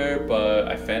secretly aware, but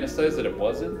I fantasized that it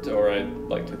wasn't, or I'd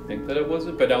like to think that it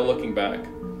wasn't, but now looking back,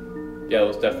 yeah, it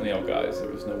was definitely all guys. There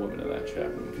was no women in that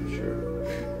chat room, for sure.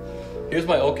 Here's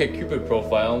my OkCupid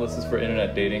profile. This is for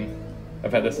internet dating.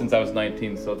 I've had this since I was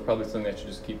 19, so it's probably something I should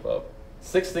just keep up.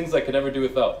 6 things I could never do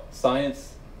without: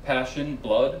 science, passion,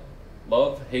 blood,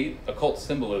 love, hate, occult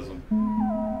symbolism.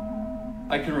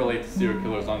 I can relate to serial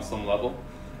killers on some level.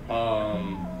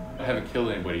 I haven't killed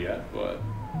anybody yet, but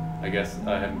I guess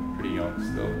I'm pretty young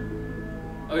still.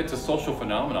 I mean, it's a social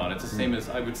phenomenon. It's the same as,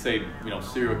 I would say,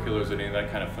 serial killers or any of that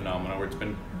kind of phenomenon where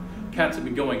cats have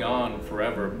been going on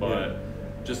forever, but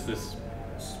just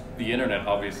the internet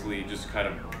obviously just kind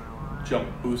of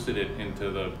boosted it into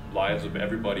the lives of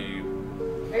everybody.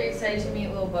 Are you excited to meet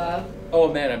Lil BUB?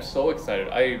 Oh man, I'm so excited.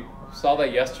 I saw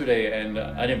that yesterday and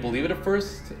I didn't believe it at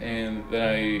first, and then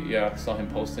I saw him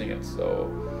posting it, so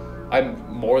I'm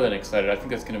more than excited. I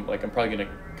think that's gonna, I'm probably gonna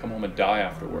come home and die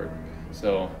afterward,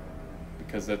 so,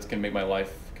 because that's gonna make my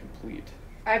life complete.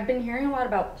 I've been hearing a lot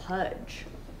about Pudge.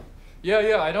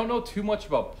 Yeah, I don't know too much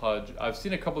about Pudge. I've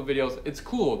seen a couple of videos. It's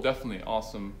cool, definitely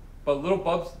awesome. But Lil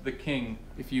BUB's the king.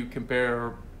 If you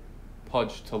compare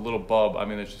Pudge to Lil BUB, I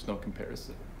mean, there's just no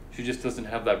comparison. She just doesn't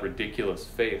have that ridiculous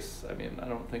face. I mean, I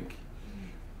don't think,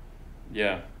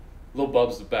 yeah. Lil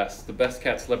BUB's the best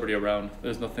cat celebrity around.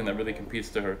 There's nothing that really competes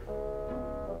to her.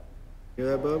 Hear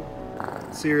that,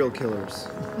 Bub? Serial killers.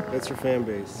 That's your fan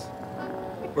base.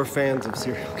 We're fans of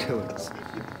serial killers.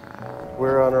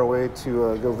 We're on our way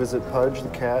to go visit Pudge, the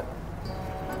cat.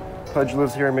 Pudge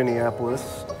lives here in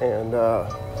Minneapolis, and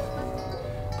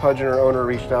Pudge and her owner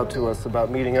reached out to us about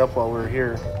meeting up while we're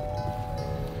here.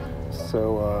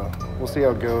 So we'll see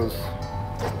how it goes.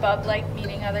 Does Bub like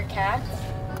meeting other cats?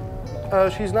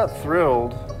 She's not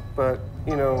thrilled, but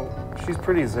she's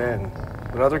pretty zen.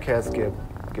 But other cats get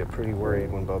pretty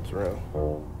worried when Bub's around.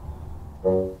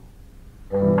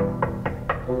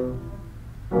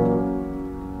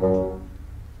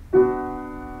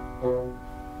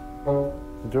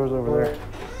 The door's over there.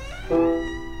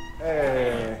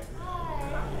 Hey.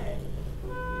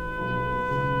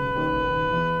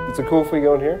 Is it cool if we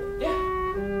go in here? Yeah.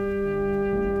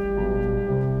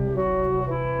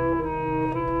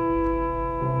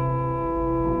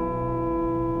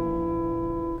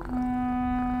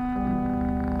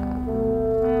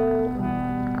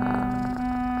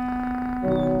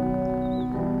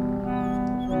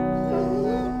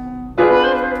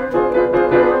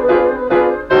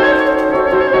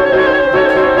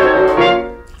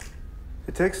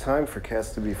 It takes time for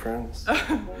cats to be friends.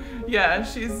 Yeah,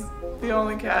 she's the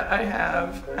only cat I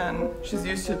have, and she's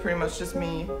used to pretty much just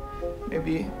me,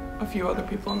 maybe a few other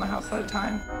people in the house at a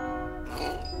time.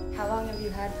 How long have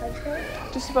you had Pudge for?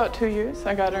 Just about 2 years.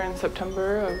 I got her in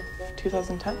September of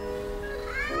 2010.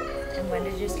 And when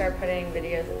did you start putting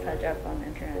videos of Pudge up on the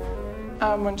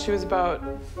internet? When she was about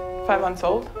 5 months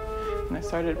old, and I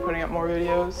started putting up more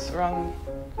videos around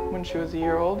when she was a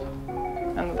year old,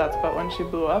 and that's about when she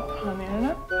blew up on the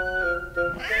internet.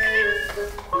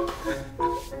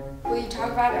 Will you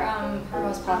talk about her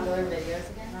most popular videos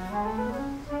again?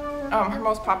 Her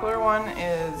most popular one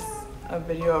is a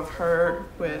video of her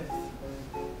with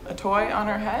a toy on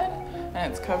her head, and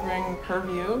it's covering her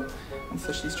view, and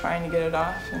so she's trying to get it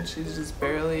off, and she's just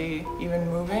barely even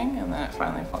moving, and then it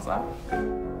finally falls off.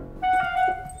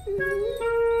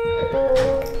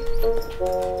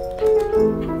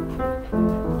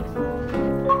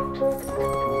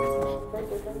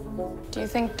 Do you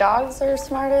think dogs are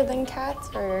smarter than cats,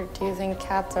 or do you think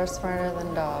cats are smarter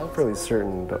than dogs? Fairly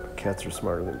certain cats are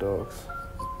smarter than dogs.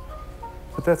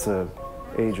 But that's a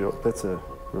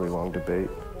really long debate.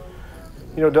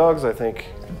 You know, dogs, I think,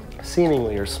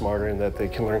 seemingly are smarter in that they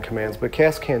can learn commands, but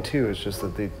cats can too. It's just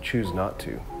that they choose not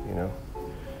to, you know?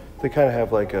 They kind of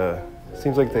have like a,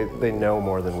 seems like they know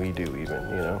more than we do even,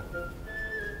 you know?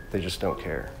 They just don't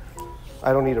care.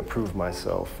 I don't need to prove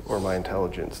myself or my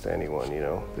intelligence to anyone, you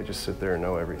know? They just sit there and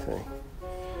know everything.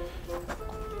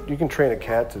 You can train a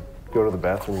cat to go to the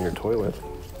bathroom in your toilet.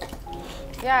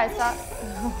 Yeah, I saw.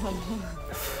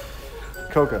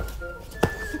 Coca.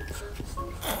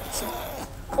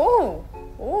 Oh,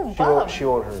 Bub. She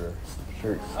won't hurt her.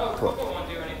 Sure. Oh, Coco won't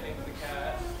do anything to the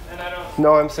cat. And I don't...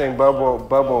 No, I'm saying Bub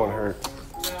won't hurt.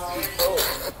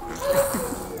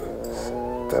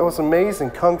 That was amazing.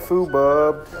 Kung Fu,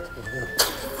 Bub.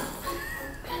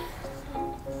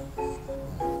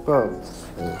 Bub.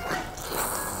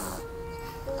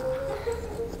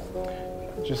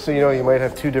 Just so you know, you might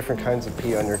have 2 different kinds of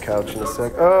pee on your couch in a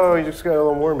sec. Oh, you just got a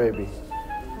little more, maybe.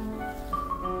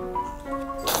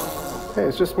 Hey,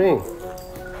 it's just me.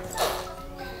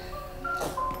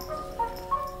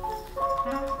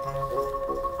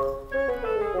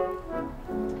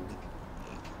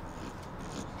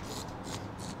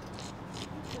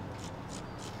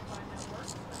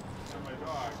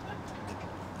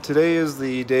 Today is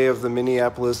the day of the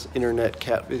Minneapolis Internet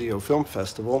Cat Video Film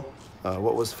Festival.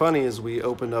 What was funny is we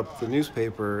opened up the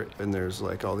newspaper and there's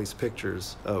like all these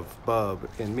pictures of Bub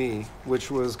and me,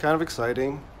 which was kind of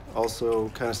exciting, also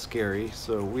kind of scary.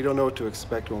 So we don't know what to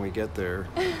expect when we get there.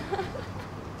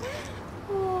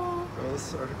 Oh,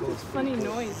 this article is funny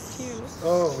noise too.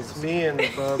 Oh, it's me and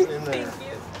Bub in there. Thank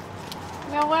you.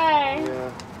 No way.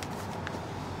 Yeah.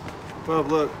 Bub,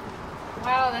 look.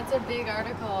 Wow, that's a big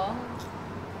article.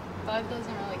 Bub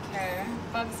doesn't really care.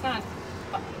 Bub's not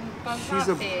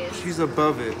phased. She's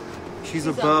above it. She's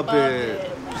above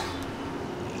it.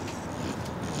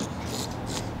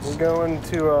 We're going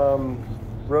to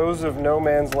Rose of No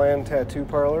Man's Land Tattoo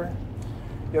Parlor.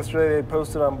 Yesterday they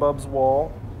posted on Bub's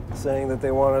wall saying that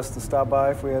they want us to stop by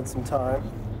if we had some time.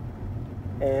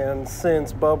 And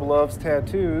since Bub loves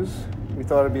tattoos, we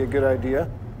thought it'd be a good idea.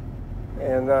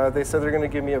 And they said they're gonna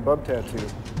give me a Bub tattoo.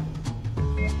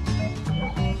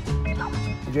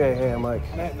 Jay, hey, I'm Mike.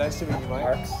 Nice to meet you,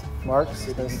 Mike. Marks,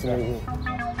 nice to meet you.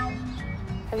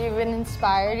 Have you been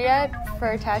inspired yet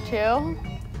for a tattoo?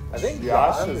 I think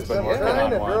Josh has been working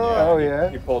on one. Yeah. Oh, yeah?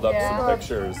 He pulled up some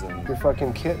pictures and... You're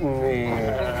fucking kidding me.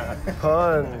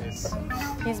 Puns.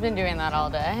 He's been doing that all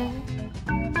day.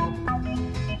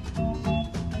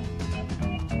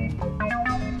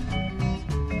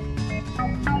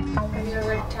 Have you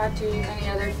ever tattooed any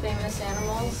other famous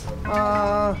animals?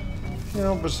 You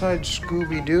know, besides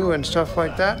Scooby-Doo and stuff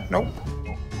like that, nope.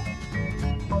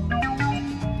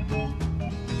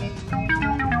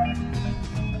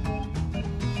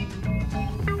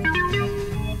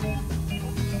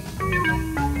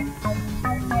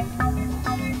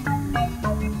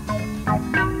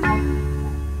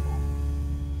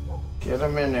 Get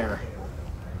them in there.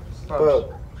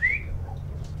 Bub.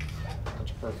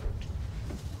 That's perfect.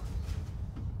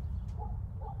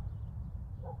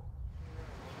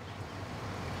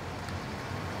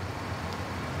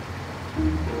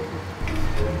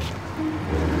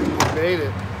 Made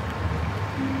it.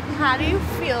 How do you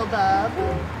feel, Bub?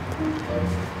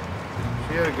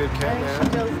 She had a good cat She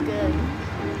nap. feels good.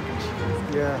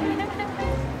 Yeah.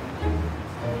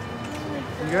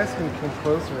 You guys can come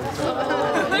closer and stuff.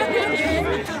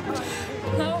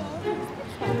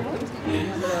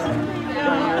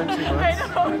 I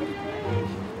know.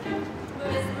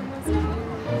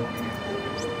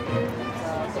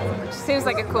 She seems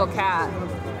like a cool cat.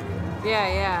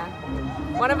 Yeah.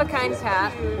 One of a kind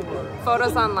cat.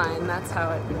 Photos online. That's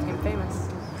how it became famous.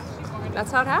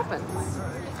 That's how it happens.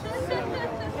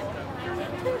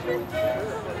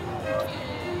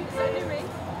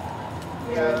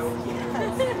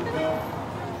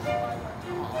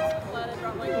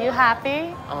 You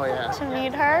happy? Oh, yeah. To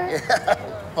meet her? Yeah,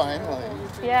 finally.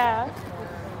 Yeah.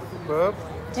 Bub?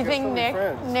 Do you think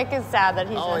Nick is sad that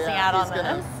he's missing out on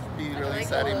this? be really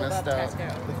sad he missed out.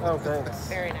 Oh, thanks.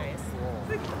 Very nice.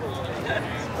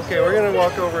 Okay, we're gonna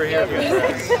walk over here.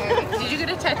 Did you get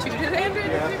a tattoo today, Andrew?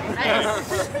 Yeah.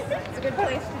 Nice. It's a good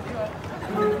place to do it.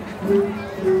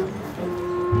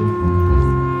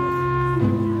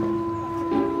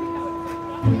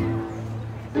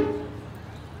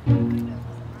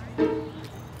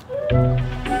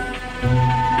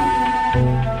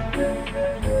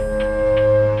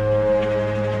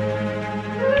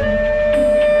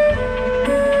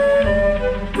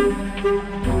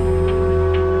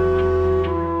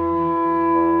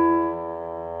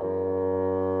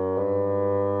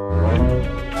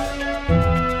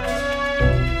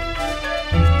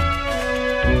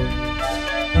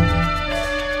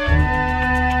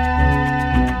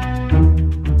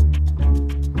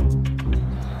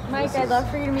 I'd love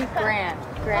for you to meet Grant.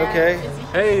 Okay.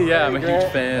 Hey, yeah, I'm a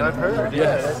huge fan. I've heard.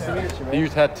 Yes. Yeah, nice to meet you, man. Your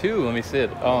tattoo, let me see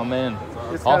it. Oh, man.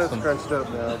 It's awesome. kind of scrunched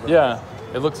up now. But... Yeah,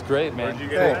 it looks great, man. Where'd you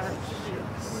get it?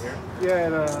 Yeah,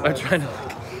 and, I'm trying to,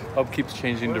 Bub keeps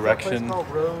changing direction.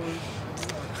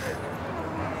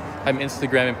 I'm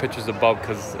Instagramming pictures of Bub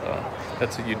because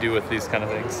that's what you do with these kind of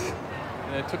things.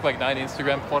 And I took like 9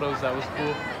 Instagram photos, that was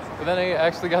cool. But then I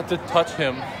actually got to touch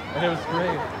him, and it was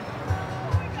great.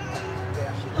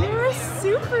 You're a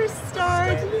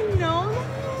superstar, do you know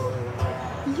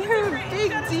that? You're a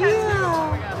big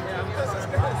deal.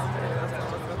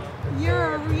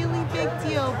 You're a really big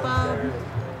deal, Bub.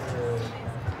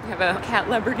 We have a cat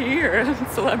celebrity or a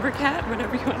celebra cat,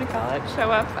 whatever you want to call it, show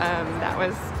up. That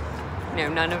was,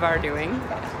 none of our doing.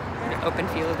 Open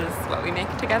field is what we make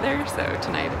together, so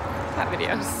tonight, cat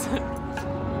videos.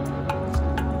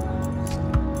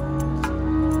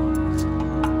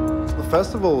 The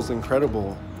festival was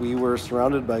incredible. We were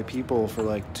surrounded by people for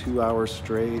like 2 hours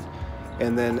straight,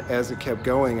 and then as it kept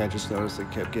going, I just noticed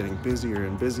it kept getting busier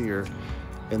and busier.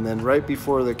 And then right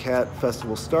before the Cat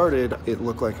Festival started, it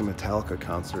looked like a Metallica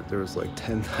concert. There was like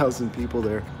 10,000 people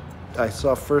there. I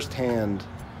saw firsthand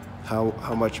how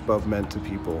much Bub meant to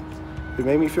people. It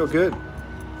made me feel good.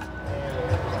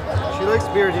 She likes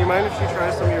beer. Do you mind if she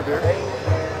tries some of your beer?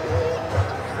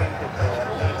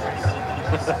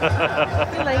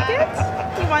 You like it?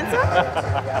 You want some?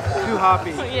 Too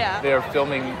hoppy. Yeah. They are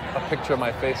filming a picture of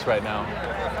my face right now.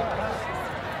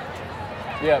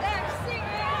 Yeah.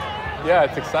 Yeah,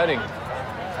 it's exciting.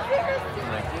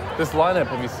 This lineup,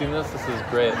 have you seen this? This is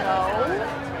great.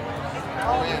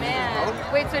 Oh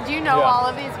man. Wait, so do you know all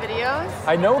of these videos?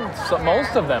 I know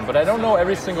most of them, but I don't know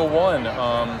every single one.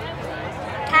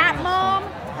 Cat Mom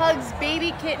hugs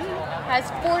baby kitten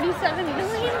has 47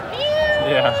 million views.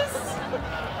 Yeah.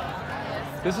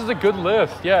 This is a good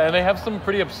list, yeah, and they have some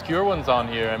pretty obscure ones on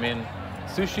here. I mean,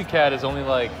 Sushi Cat is only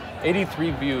like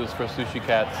 83 views for Sushi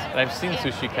Cats, and I've seen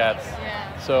Sushi Cats.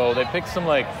 So they picked some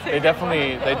they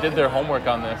did their homework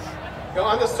on this. Now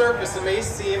on the surface, it may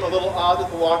seem a little odd that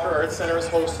the Walker Arts Center is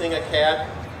hosting a cat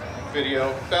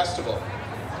video festival.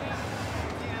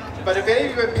 But if any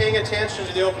of you have been paying attention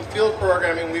to the open field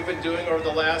programming we've been doing over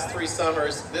the last 3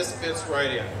 summers, this fits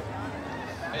right in.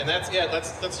 And that's it.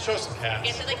 Let's show some cats.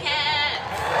 Get to the cat.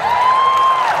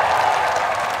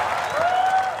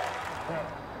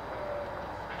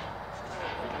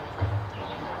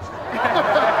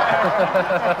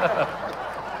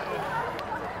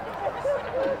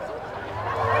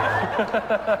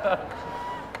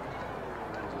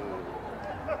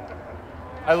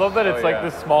 I love that it's like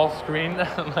this small screen,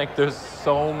 like there's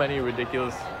so many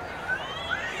ridiculous.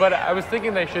 But I was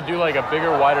thinking they should do like a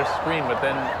bigger, wider screen, but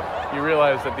then you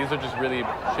realize that these are just really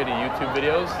shitty YouTube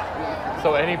videos.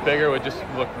 So any bigger would just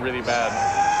look really bad.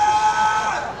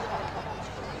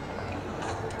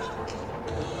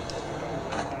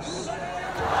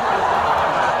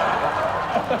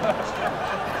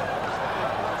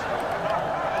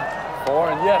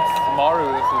 Foreign, yes,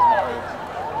 Maru, this is Maru.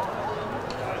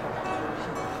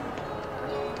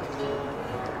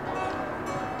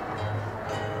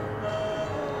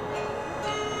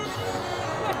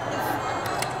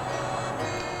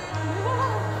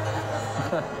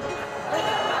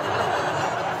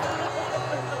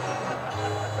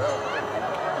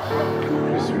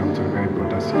 Je suis entouré par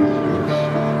d'assiettes rouges.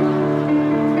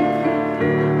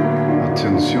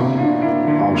 Attention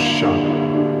au chat.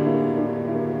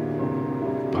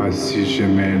 Pas si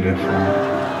jamais les fonds.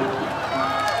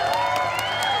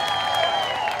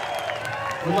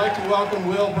 We'd like to welcome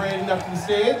Will Braden up to the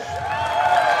stage.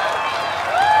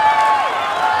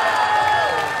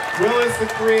 Will is the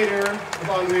creator of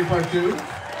Ennui Part 2.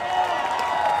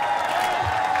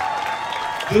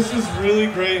 This is really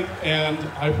great, and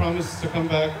I promise to come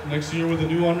back next year with a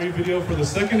new Ennui video for the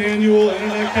 2nd annual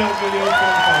Internet Cat Video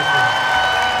Film Festival.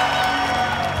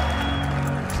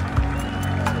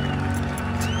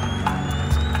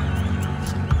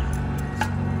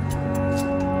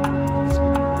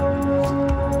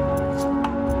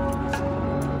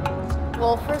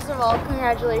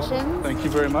 Congratulations. Thank you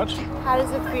very much. How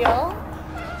does it feel?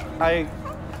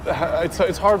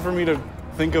 It's hard for me to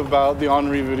think about the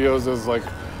Henri videos as like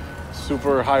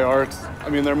super high art. I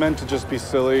mean, they're meant to just be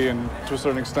silly and to a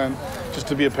certain extent, just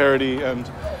to be a parody. And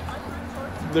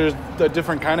there's a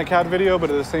different kind of cat video, but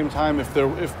at the same time,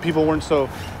 if people weren't so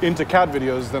into cat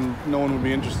videos, then no one would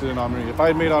be interested in Henri. If I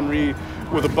had made Henri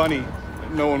with a bunny,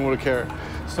 no one would have cared.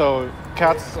 So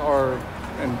cats are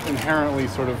inherently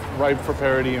sort of ripe for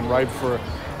parody and ripe for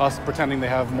us pretending they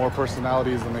have more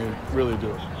personalities than they really do.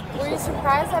 Were you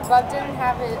surprised that Bub didn't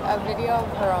have a video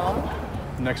of her own?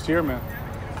 Next year, man.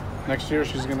 Next year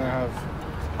she's gonna have...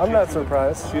 I'm not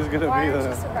surprised. She's gonna Why be aren't the...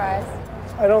 you surprised?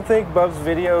 I don't think Bub's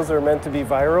videos are meant to be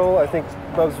viral. I think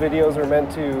Bub's videos are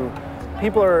meant to...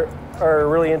 People are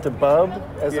really into Bub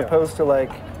as opposed to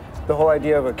like the whole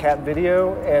idea of a cat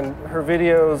video, and her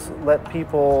videos let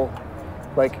people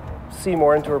like see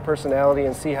more into her personality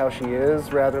and see how she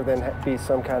is rather than be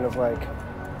some kind of like...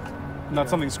 Not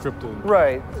something scripted.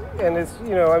 Right, and it's,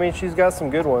 you know, I mean, she's got some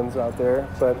good ones out there,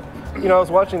 but, you know, I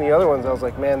was watching the other ones, I was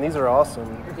like, man, these are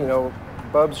awesome. You know,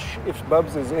 if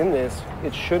Bubs is in this,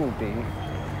 it shouldn't be,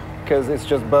 because it's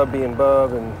just Bub being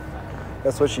Bub, and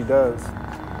that's what she does.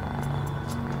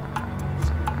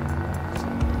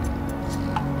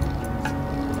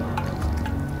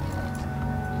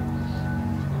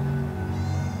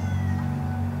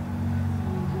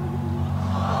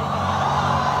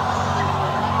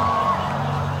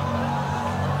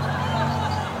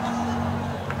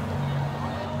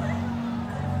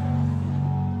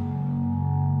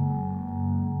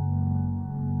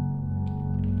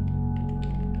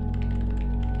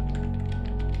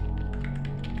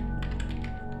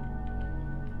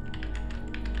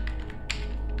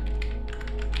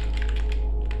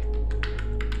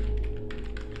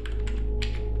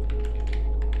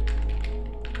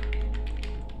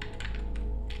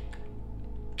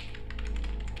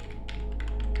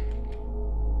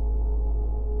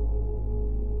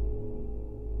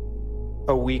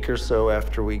 A week or so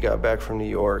after we got back from New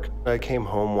York, I came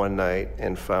home one night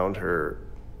and found her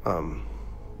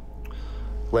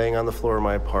laying on the floor of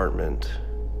my apartment.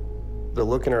 The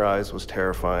look in her eyes was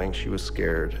terrifying. She was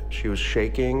scared. She was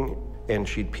shaking, and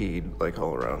she'd peed like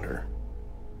all around her.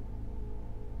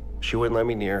 She wouldn't let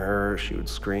me near her. She would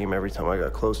scream every time I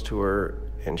got close to her,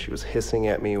 and she was hissing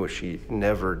at me, which she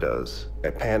never does. I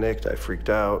panicked, I freaked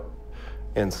out,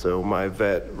 and so my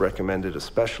vet recommended a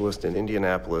specialist in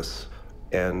Indianapolis.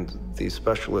 And the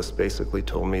specialist basically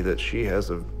told me that she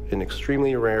has an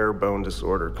extremely rare bone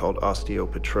disorder called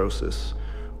osteopetrosis.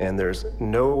 And there's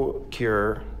no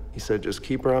cure. He said, just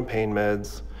keep her on pain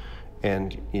meds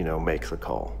and, you know, make the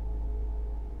call.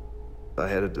 I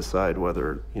had to decide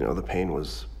whether, you know, the pain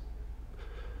was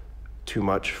too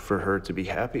much for her to be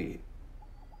happy.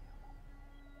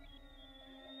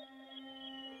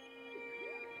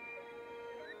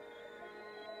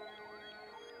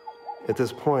 At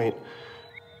this point,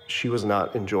 she was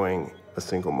not enjoying a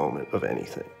single moment of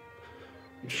anything.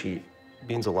 She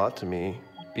means a lot to me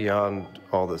beyond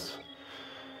all this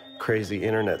crazy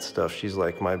internet stuff. She's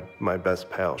like my best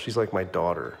pal. She's like my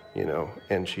daughter, you know,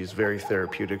 and she's very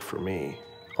therapeutic for me.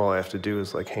 All I have to do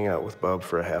is like hang out with Bub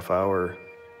for a half hour,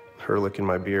 her licking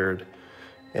my beard,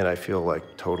 and I feel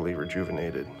like totally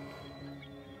rejuvenated.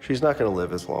 She's not gonna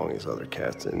live as long as other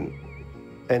cats, and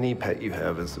any pet you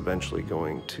have is eventually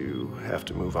going to have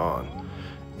to move on.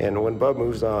 And when Bub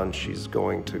moves on, she's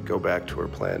going to go back to her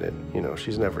planet. You know,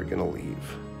 she's never gonna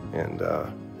leave. And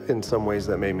in some ways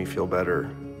that made me feel better,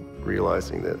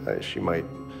 realizing that she might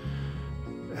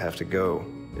have to go.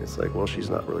 It's like, well, she's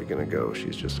not really gonna go.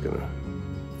 She's just gonna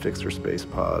fix her space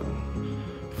pod,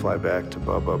 fly back to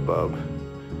Bub Bub Bub,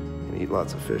 and eat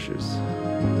lots of fishes.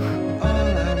 All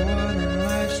I want in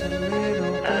life's a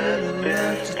little bit of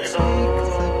love to take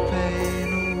the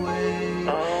pain away.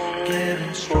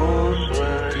 Getting strong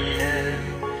today,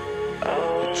 a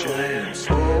giant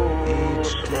step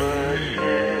each day.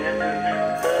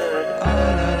 All I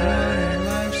want in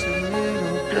life's a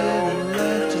little bit of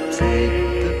love to take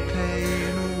the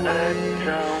pain away.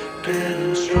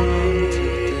 Getting strong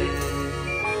today,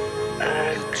 a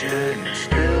giant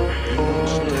step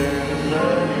each day.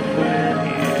 Love with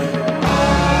you. I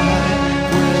will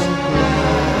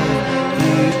love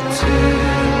you till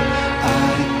I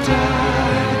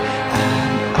die,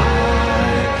 and I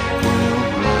will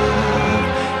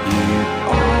love you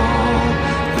all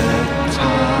the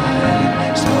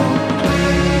time. So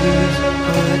please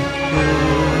put your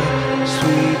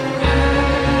sweet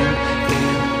hand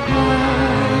in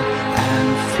mine and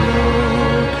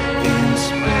float in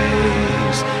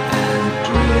space and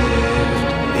dream.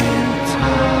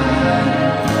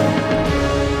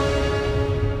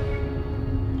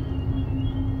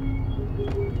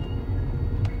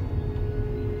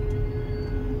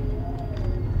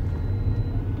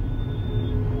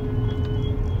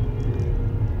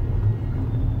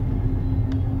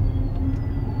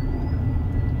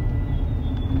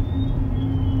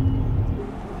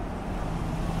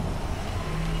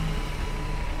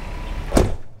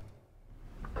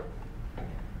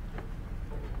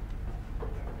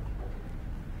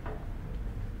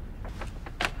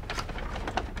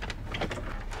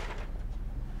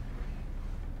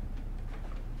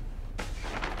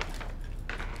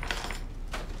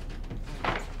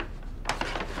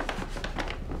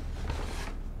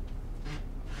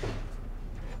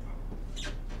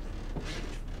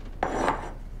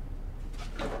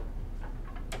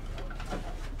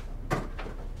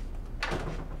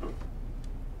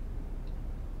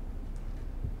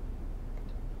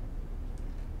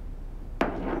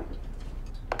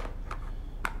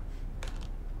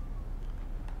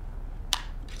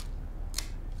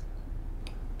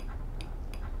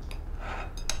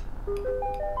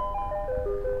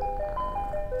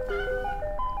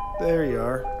 There you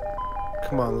are.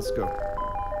 Come on, let's go.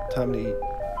 Time to eat.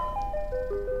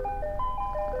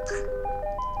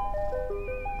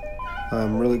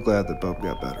 I'm really glad that Bub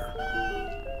got better.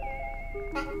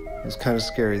 It was kind of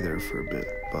scary there for a bit,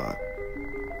 but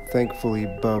thankfully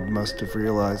Bub must have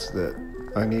realized that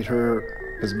I need her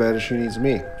as bad as she needs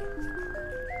me.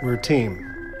 We're a team,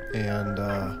 and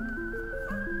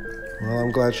well,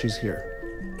 I'm glad she's here.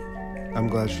 I'm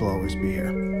glad she'll always be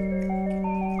here.